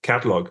new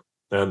catalog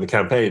and the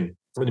campaign?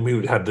 And we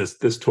would have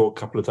this talk a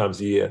couple of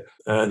times a year.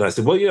 And I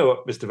said, well, you know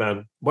what, Mr.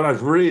 Van, what I'd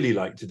really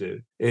like to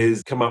do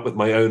is come up with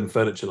my own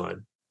furniture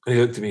line. And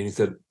he looked at me and he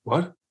said,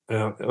 what?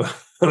 And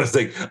I was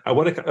like,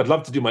 I'd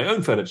love to do my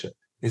own furniture.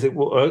 He said,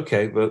 well,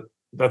 okay, but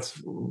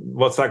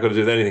what's that got to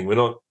do with anything?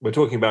 We're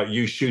talking about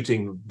you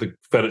shooting the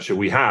furniture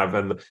we have,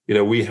 and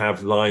we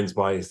have lines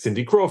by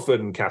Cindy Crawford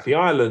and Kathy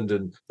Ireland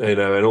and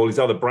and all these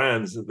other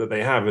brands that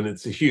they have, and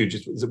it's a huge.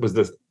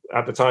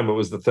 At the time it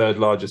was the 3rd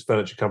largest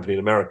furniture company in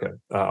America,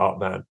 Art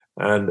Van.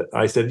 And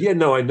I said, yeah,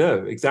 no, I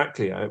know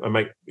exactly. I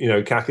make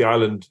Kathy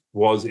Ireland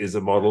is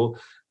a model.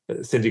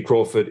 Cindy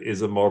Crawford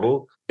is a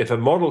model. If a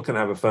model can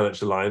have a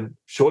furniture line,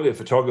 surely a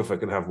photographer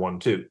can have one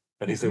too.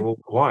 And he said, well,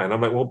 why? And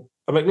I'm like,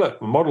 look,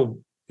 a model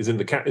is in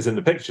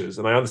the pictures,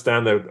 and I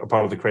understand they're a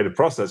part of the creative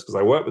process because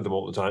I work with them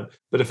all the time.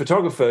 But a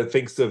photographer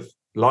thinks of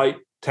light,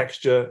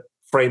 texture,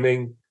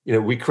 framing.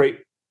 We create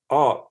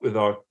art with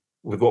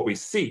what we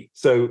see.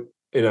 So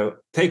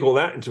take all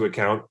that into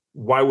account.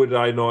 Why would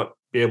I not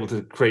be able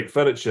to create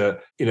furniture?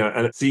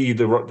 And see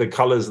the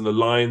colors and the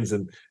lines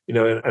and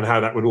and how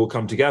that would all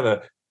come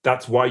together.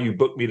 That's why you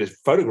booked me to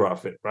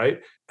photograph it, right?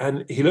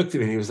 And he looked at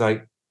me and he was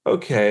like,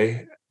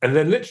 okay. And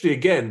then literally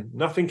again,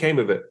 nothing came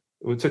of it.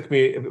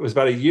 It was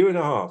about a year and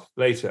a half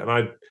later.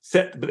 And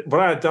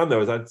what I had done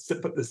though is I'd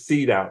put the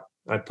seed out.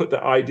 I put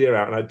the idea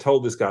out and I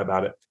told this guy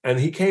about it. And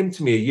he came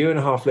to me a year and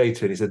a half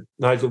later and he said,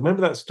 Nigel, remember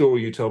that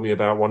story you told me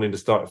about wanting to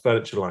start a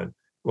furniture line?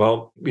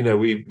 Well,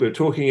 we're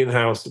talking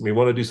in-house and we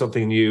want to do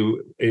something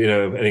new,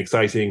 and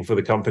exciting for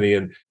the company.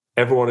 And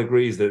everyone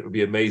agrees that it would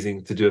be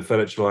amazing to do a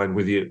furniture line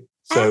with you.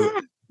 So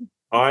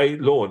I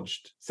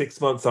launched 6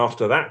 months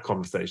after that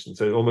conversation,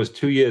 so almost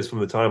 2 years from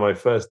the time I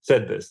first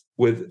said this,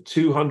 with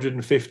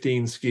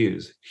 215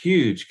 SKUs,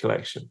 huge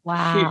collection.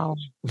 Wow.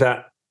 Huge,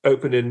 that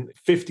opened in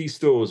 50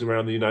 stores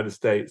around the United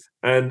States.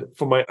 And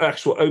for my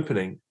actual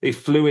opening, they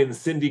flew in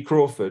Cindy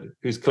Crawford,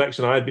 whose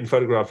collection I had been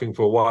photographing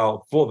for a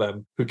while for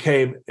them, who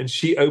came and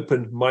she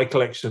opened my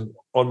collection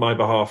on my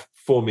behalf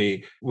for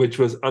me, which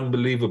was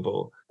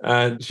unbelievable.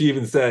 And she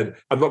even said,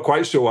 I'm not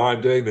quite sure why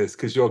I'm doing this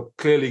because you're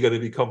clearly going to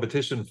be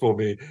competition for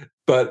me.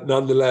 But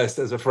nonetheless,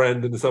 as a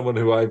friend and someone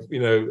who I,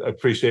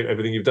 appreciate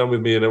everything you've done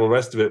with me and all the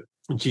rest of it,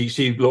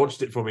 she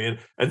launched it for me.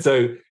 And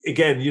so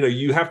again,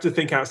 you have to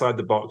think outside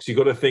the box. You've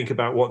got to think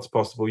about what's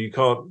possible. You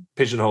can't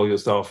pigeonhole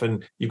yourself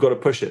and you've got to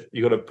push it.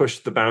 You've got to push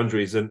the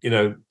boundaries. And,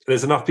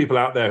 there's enough people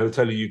out there who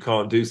tell you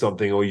can't do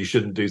something or you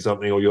shouldn't do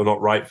something or you're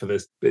not right for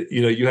this. But,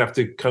 you have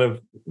to kind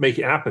of make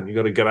it happen. You've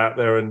got to get out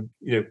there and,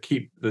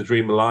 keep the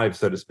dream alive,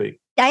 so to speak.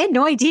 I had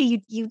no idea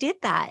you did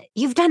that.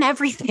 You've done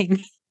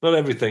everything. Not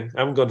everything.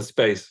 I haven't gone to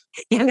space.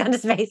 You haven't gone to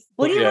space.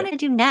 What do you want to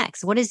do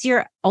next? What is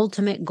your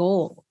ultimate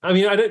goal? I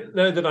don't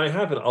know that I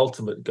have an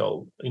ultimate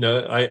goal.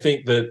 I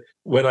think that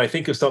when I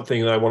think of something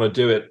and I want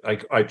to do it,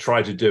 I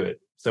try to do it.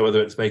 So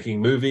whether it's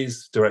making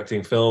movies,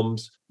 directing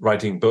films,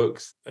 writing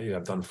books,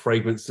 I've done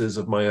fragrances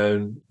of my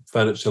own,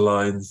 furniture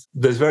lines.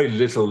 There's very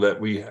little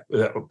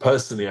that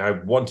personally I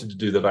wanted to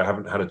do that I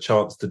haven't had a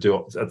chance to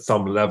do at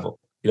some level.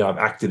 I've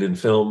acted in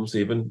films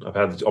even. I've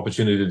had the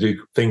opportunity to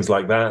do things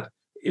like that.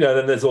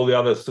 Then there's all the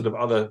other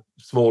other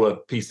smaller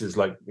pieces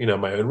like,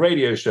 my own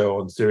radio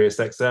show on Sirius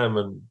XM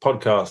and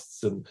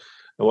podcasts and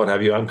what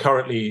have you. I'm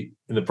currently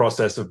in the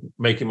process of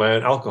making my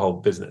own alcohol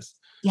business.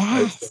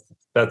 Yes.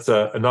 That's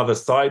another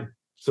side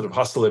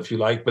hustle, if you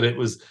like, but it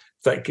was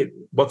It's like,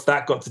 what's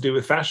that got to do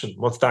with fashion?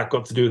 What's that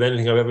got to do with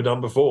anything I've ever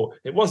done before?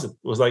 It wasn't.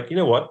 It was like, you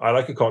know what? I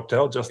like a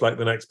cocktail just like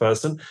the next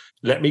person.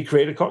 Let me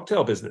create a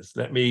cocktail business.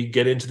 Let me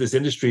get into this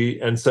industry.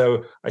 And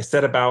so I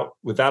set about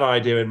with that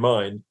idea in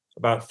mind.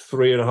 About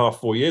 3.5,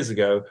 4 years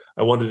ago,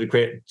 I wanted to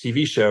create a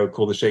TV show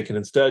called The Shaken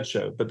and Stirred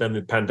Show, but then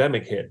the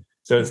pandemic hit.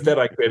 So instead,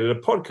 I created a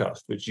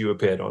podcast, which you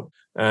appeared on,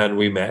 and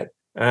we met.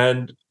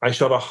 And I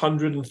shot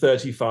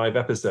 135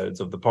 episodes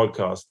of the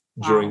podcast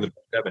during the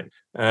pandemic.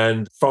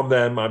 And from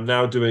them, I'm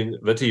now doing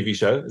the TV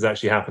show is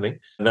actually happening.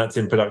 And that's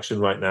in production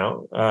right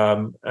now.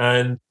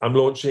 And I'm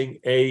launching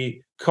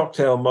a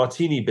cocktail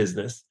martini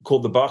business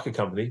called the Barker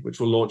Company, which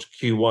will launch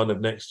Q1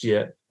 of next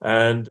year.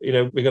 And,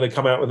 we're going to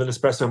come out with an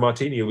espresso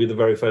martini. It'll be the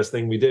very first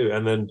thing we do.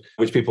 And then,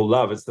 which people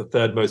love. It's the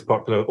third most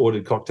popular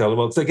ordered cocktail in the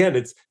world. So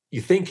again,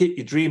 you think it,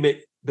 you dream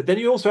it, but then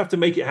you also have to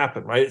make it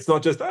happen, right? It's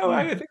not just,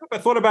 I think I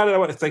thought about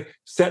it. It's like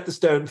set the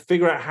stone,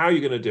 figure out how you're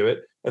going to do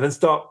it, and then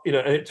start, and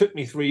it took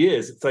me 3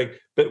 years. It's like,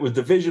 but with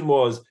the vision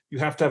was you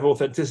have to have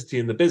authenticity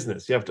in the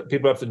business.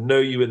 People have to know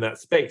you in that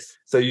space.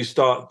 So you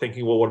start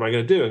thinking, well, what am I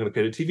going to do? I'm going to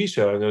create a TV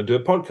show. I'm going to do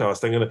a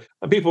podcast. And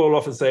people will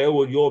often say, oh,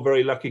 well, you're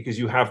very lucky because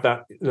you have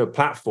that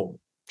platform.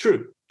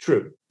 True.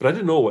 But I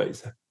didn't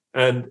always.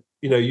 And,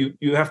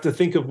 you have to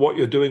think of what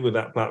you're doing with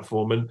that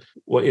platform and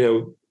what,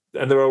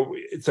 and there are,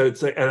 so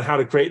it's like, and how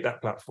to create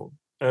that platform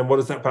and what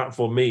does that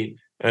platform mean?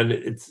 And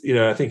it's,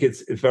 I think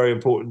it's very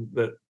important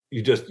that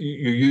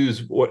you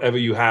use whatever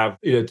you have,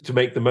 to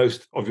make the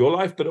most of your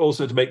life, but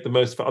also to make the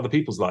most for other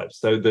people's lives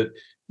so that,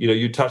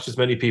 you touch as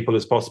many people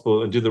as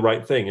possible and do the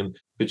right thing.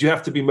 But you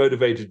have to be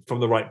motivated from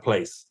the right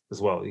place as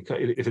well.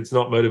 If it's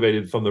not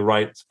motivated from the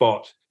right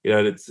spot,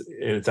 and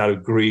it's out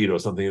of greed or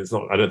something, it's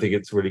not, I don't think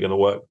it's really going to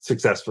work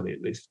successfully,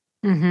 at least.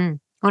 Mm-hmm.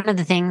 One of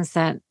the things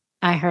that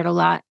I heard a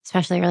lot,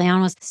 especially early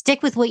on, was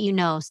stick with what you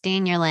know, stay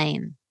in your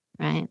lane,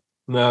 right?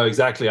 No,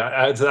 exactly.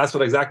 That's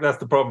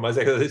the problem. As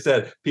I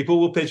said,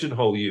 people will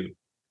pigeonhole you.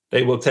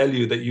 They will tell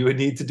you that you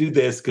need to do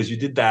this because you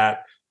did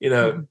that.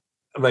 I'm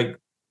like,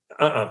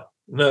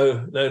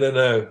 no.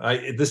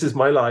 This is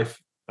my life.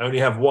 I only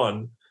have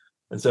one.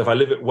 And so if I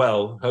live it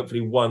well,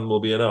 hopefully one will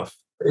be enough.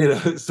 I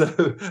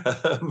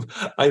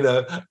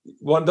know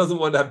one doesn't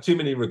want to have too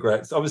many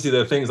regrets. Obviously,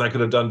 there are things I could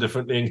have done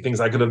differently and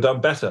things I could have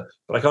done better,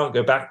 but I can't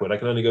go backward. I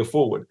can only go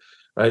forward,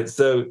 right?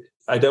 So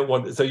I don't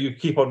want. So you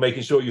keep on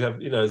making sure you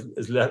have,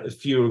 as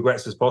few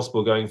regrets as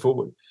possible going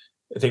forward.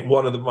 I think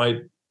one of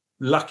my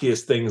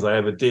luckiest things I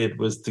ever did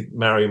was to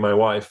marry my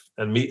wife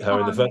and meet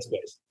her in the first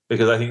place,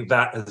 because I think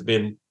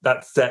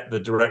that set the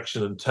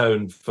direction and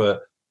tone for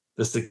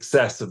the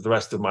success of the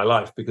rest of my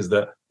life, because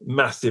the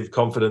massive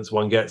confidence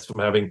one gets from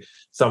having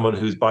someone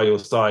who's by your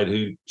side,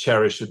 who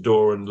cherish,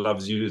 adore, and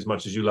loves you as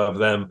much as you love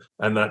them,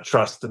 and that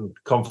trust and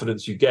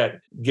confidence you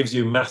get gives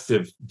you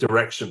massive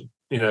direction.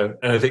 And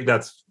I think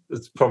it's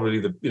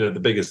probably the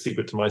biggest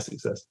secret to my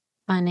success.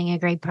 Finding a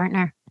great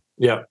partner.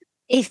 Yeah.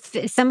 If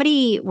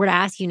somebody were to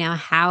ask you now,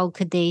 how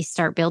could they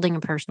start building a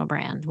personal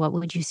brand? What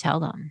would you tell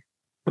them?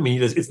 I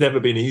mean, it's never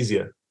been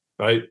easier,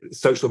 right?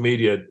 Social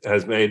media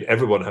has made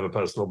everyone have a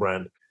personal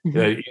brand. Mm-hmm.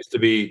 It used to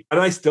be, and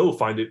I still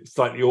find it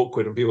slightly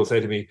awkward when people say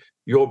to me,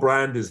 your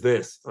brand is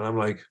this. And I'm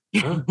like,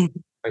 huh?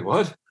 Like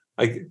what?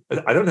 I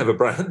don't have a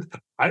brand.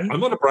 I'm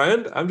not a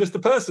brand. I'm just a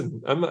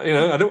person.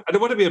 I don't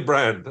want to be a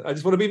brand. I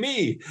just want to be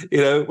me.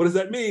 What does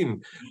that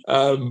mean?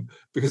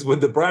 Because with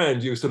the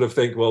brand, you sort of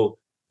think, well,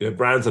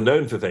 brands are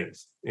known for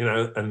things,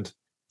 and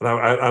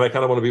I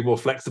kind of want to be more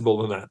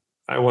flexible than that.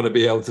 I want to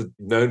be able to be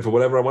known for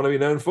whatever I want to be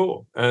known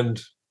for.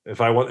 And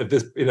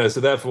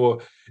so therefore,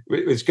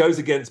 which goes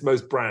against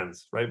most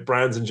brands, right?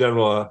 Brands in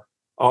general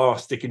are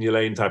stick in your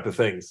lane type of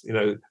things.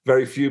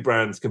 Very few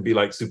brands can be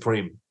like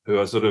Supreme,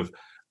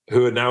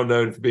 who are now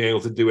known for being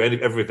able to do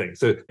everything.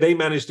 So they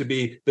manage to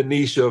be the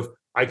niche of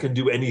I can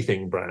do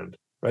anything brand,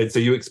 right? So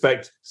you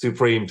expect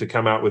Supreme to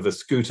come out with a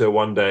scooter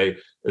one day,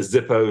 a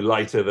Zippo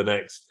lighter the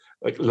next,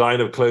 like line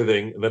of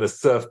clothing, and then a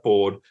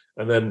surfboard,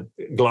 and then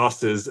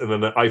glasses, and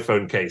then an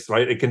iPhone case,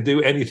 right? It can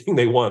do anything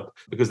they want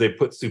because they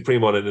put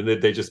Supreme on it, and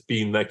they just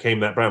came that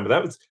brand. But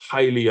that was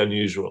highly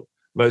unusual.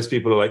 Most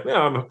people are like, no,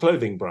 I'm a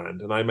clothing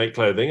brand and I make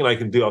clothing and I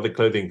can do other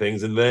clothing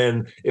things. And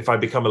then if I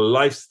become a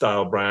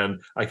lifestyle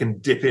brand, I can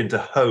dip into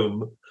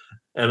home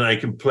and I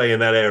can play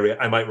in that area.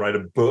 I might write a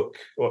book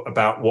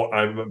about what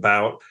I'm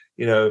about,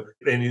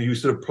 and you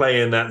sort of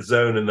play in that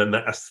zone, and then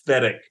that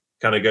aesthetic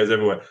kind of goes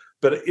everywhere.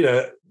 But,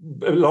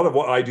 a lot of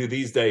what I do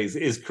these days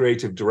is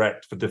creative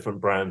direct for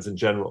different brands in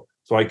general.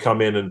 So I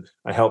come in and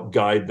I help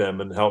guide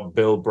them and help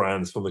build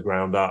brands from the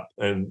ground up,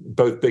 and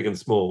both big and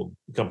small,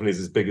 companies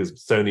as big as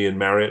Sony and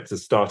Marriott to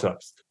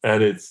startups.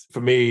 And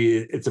for me,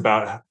 it's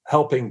about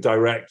helping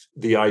direct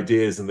the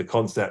ideas and the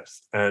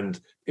concepts and,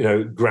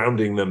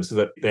 grounding them so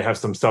that they have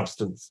some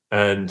substance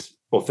and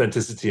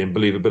authenticity and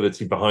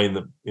believability behind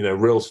them,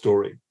 real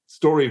story.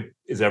 Story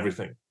is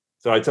everything.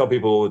 So I tell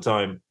people all the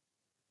time,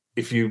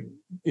 if you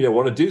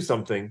want to do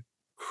something,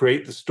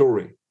 create the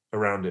story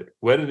around it.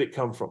 Where did it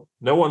come from?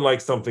 No one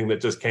likes something that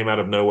just came out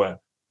of nowhere.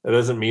 It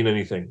doesn't mean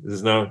anything.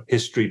 There's no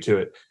history to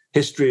it.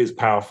 History is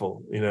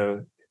powerful.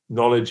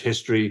 knowledge,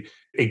 history.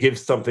 It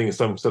gives something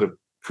some sort of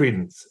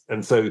credence.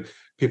 And so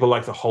people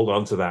like to hold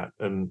on to that,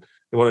 and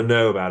they want to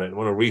know about it, and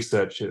want to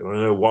research it, want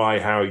to know why,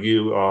 how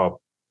you are,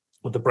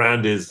 what the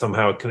brand is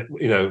somehow,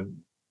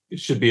 it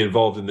should be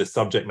involved in this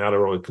subject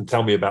matter, or can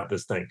tell me about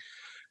this thing.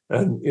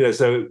 And,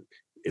 so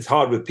it's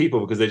hard with people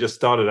because they just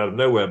started out of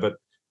nowhere. But,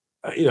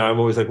 I'm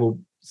always like, well,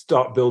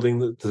 start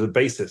building to the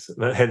basis.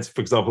 And hence,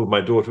 for example,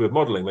 my daughter with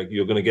modeling, like,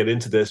 you're going to get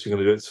into this, you're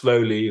going to do it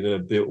slowly, you're going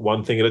to do it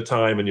one thing at a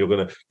time, and you're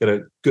going to get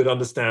a good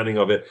understanding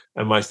of it.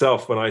 And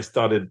myself, when I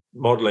started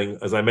modeling,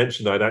 as I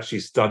mentioned, I'd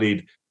actually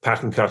studied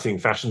pattern cutting,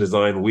 fashion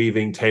design,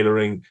 weaving,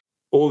 tailoring,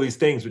 all these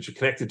things which are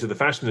connected to the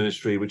fashion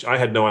industry, which I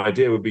had no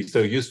idea would be so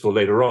useful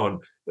later on.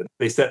 But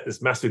they set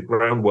this massive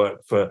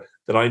groundwork for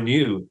that. I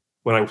knew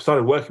when I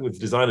started working with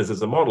designers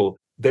as a model,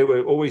 they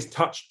were always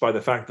touched by the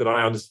fact that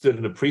I understood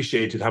and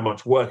appreciated how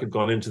much work had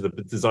gone into the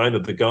design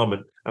of the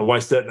garment and why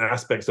certain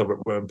aspects of it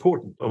were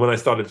important. And when I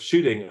started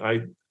shooting,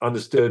 I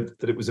understood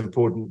that it was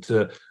important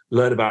to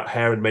learn about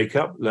hair and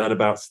makeup, learn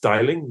about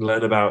styling,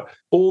 learn about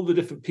all the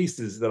different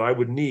pieces that I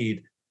would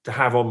need to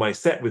have on my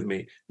set with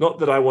me. Not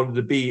that I wanted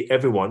to be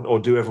everyone or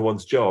do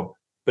everyone's job,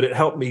 but it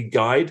helped me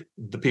guide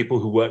the people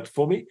who worked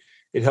for me.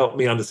 It helped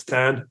me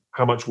understand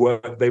how much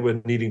work they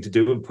were needing to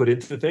do and put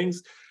into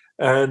things.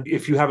 And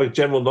if you have a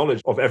general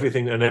knowledge of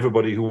everything and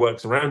everybody who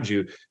works around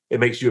you, it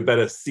makes you a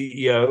better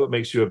CEO, it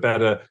makes you a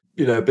better,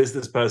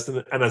 business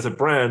person. And as a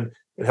brand,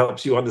 it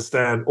helps you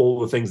understand all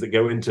the things that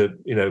go into,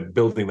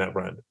 building that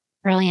brand.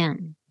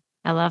 Brilliant.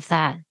 I love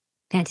that.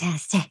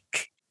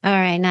 Fantastic. All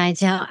right,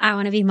 Nigel, I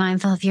want to be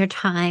mindful of your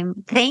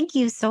time. Thank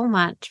you so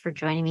much for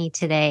joining me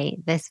today.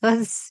 This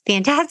was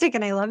fantastic,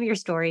 and I love your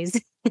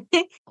stories.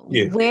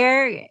 Yeah.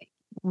 Where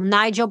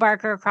Nigel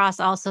Barker across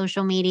all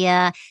social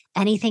media,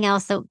 anything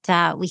else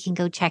that we can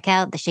go check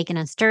out? The Shaken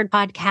and Stirred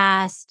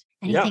podcast,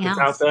 anything else?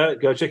 Out there.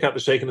 Go check out the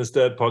Shaken and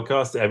Stirred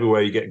podcast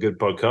everywhere you get good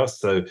podcasts.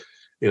 So,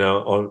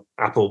 on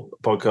Apple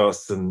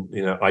Podcasts and,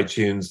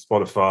 iTunes,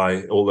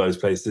 Spotify, all those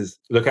places.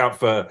 Look out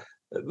for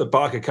the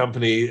Barker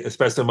Company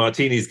Espresso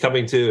Martinis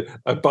coming to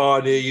a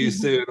bar near you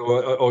soon,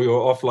 or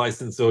your off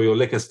license, or your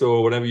liquor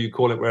store, whatever you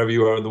call it, wherever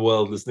you are in the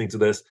world listening to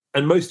this.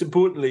 And most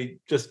importantly,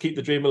 just keep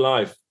the dream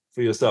alive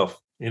for yourself.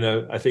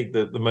 I think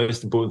that the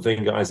most important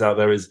thing, guys, out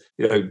there is,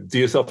 do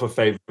yourself a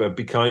favor,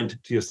 be kind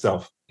to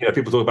yourself.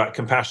 People talk about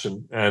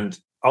compassion, and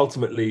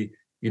ultimately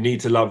you need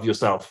to love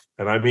yourself.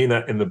 And I mean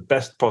that in the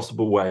best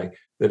possible way,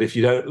 that if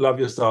you don't love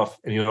yourself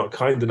and you're not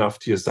kind enough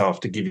to yourself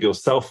to give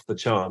yourself the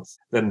chance,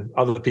 then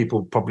other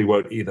people probably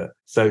won't either.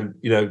 So,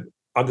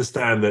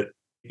 understand that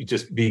you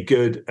just be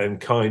good and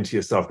kind to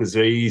yourself, because it's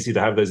very easy to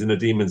have those inner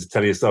demons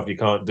tell yourself you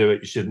can't do it,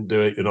 you shouldn't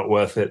do it, you're not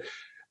worth it.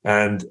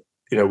 And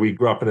we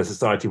grew up in a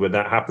society where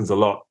that happens a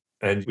lot,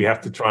 and we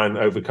have to try and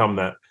overcome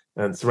that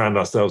and surround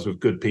ourselves with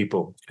good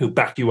people who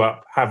back you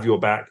up, have your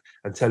back,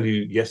 and tell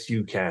you, yes,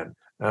 you can.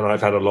 And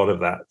I've had a lot of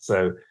that.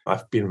 So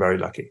I've been very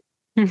lucky.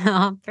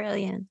 Oh,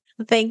 brilliant.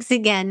 Thanks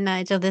again,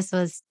 Nigel. This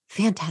was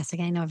fantastic.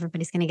 I know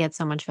everybody's going to get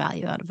so much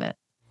value out of it.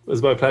 It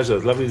was my pleasure. It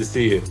was lovely to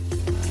see you.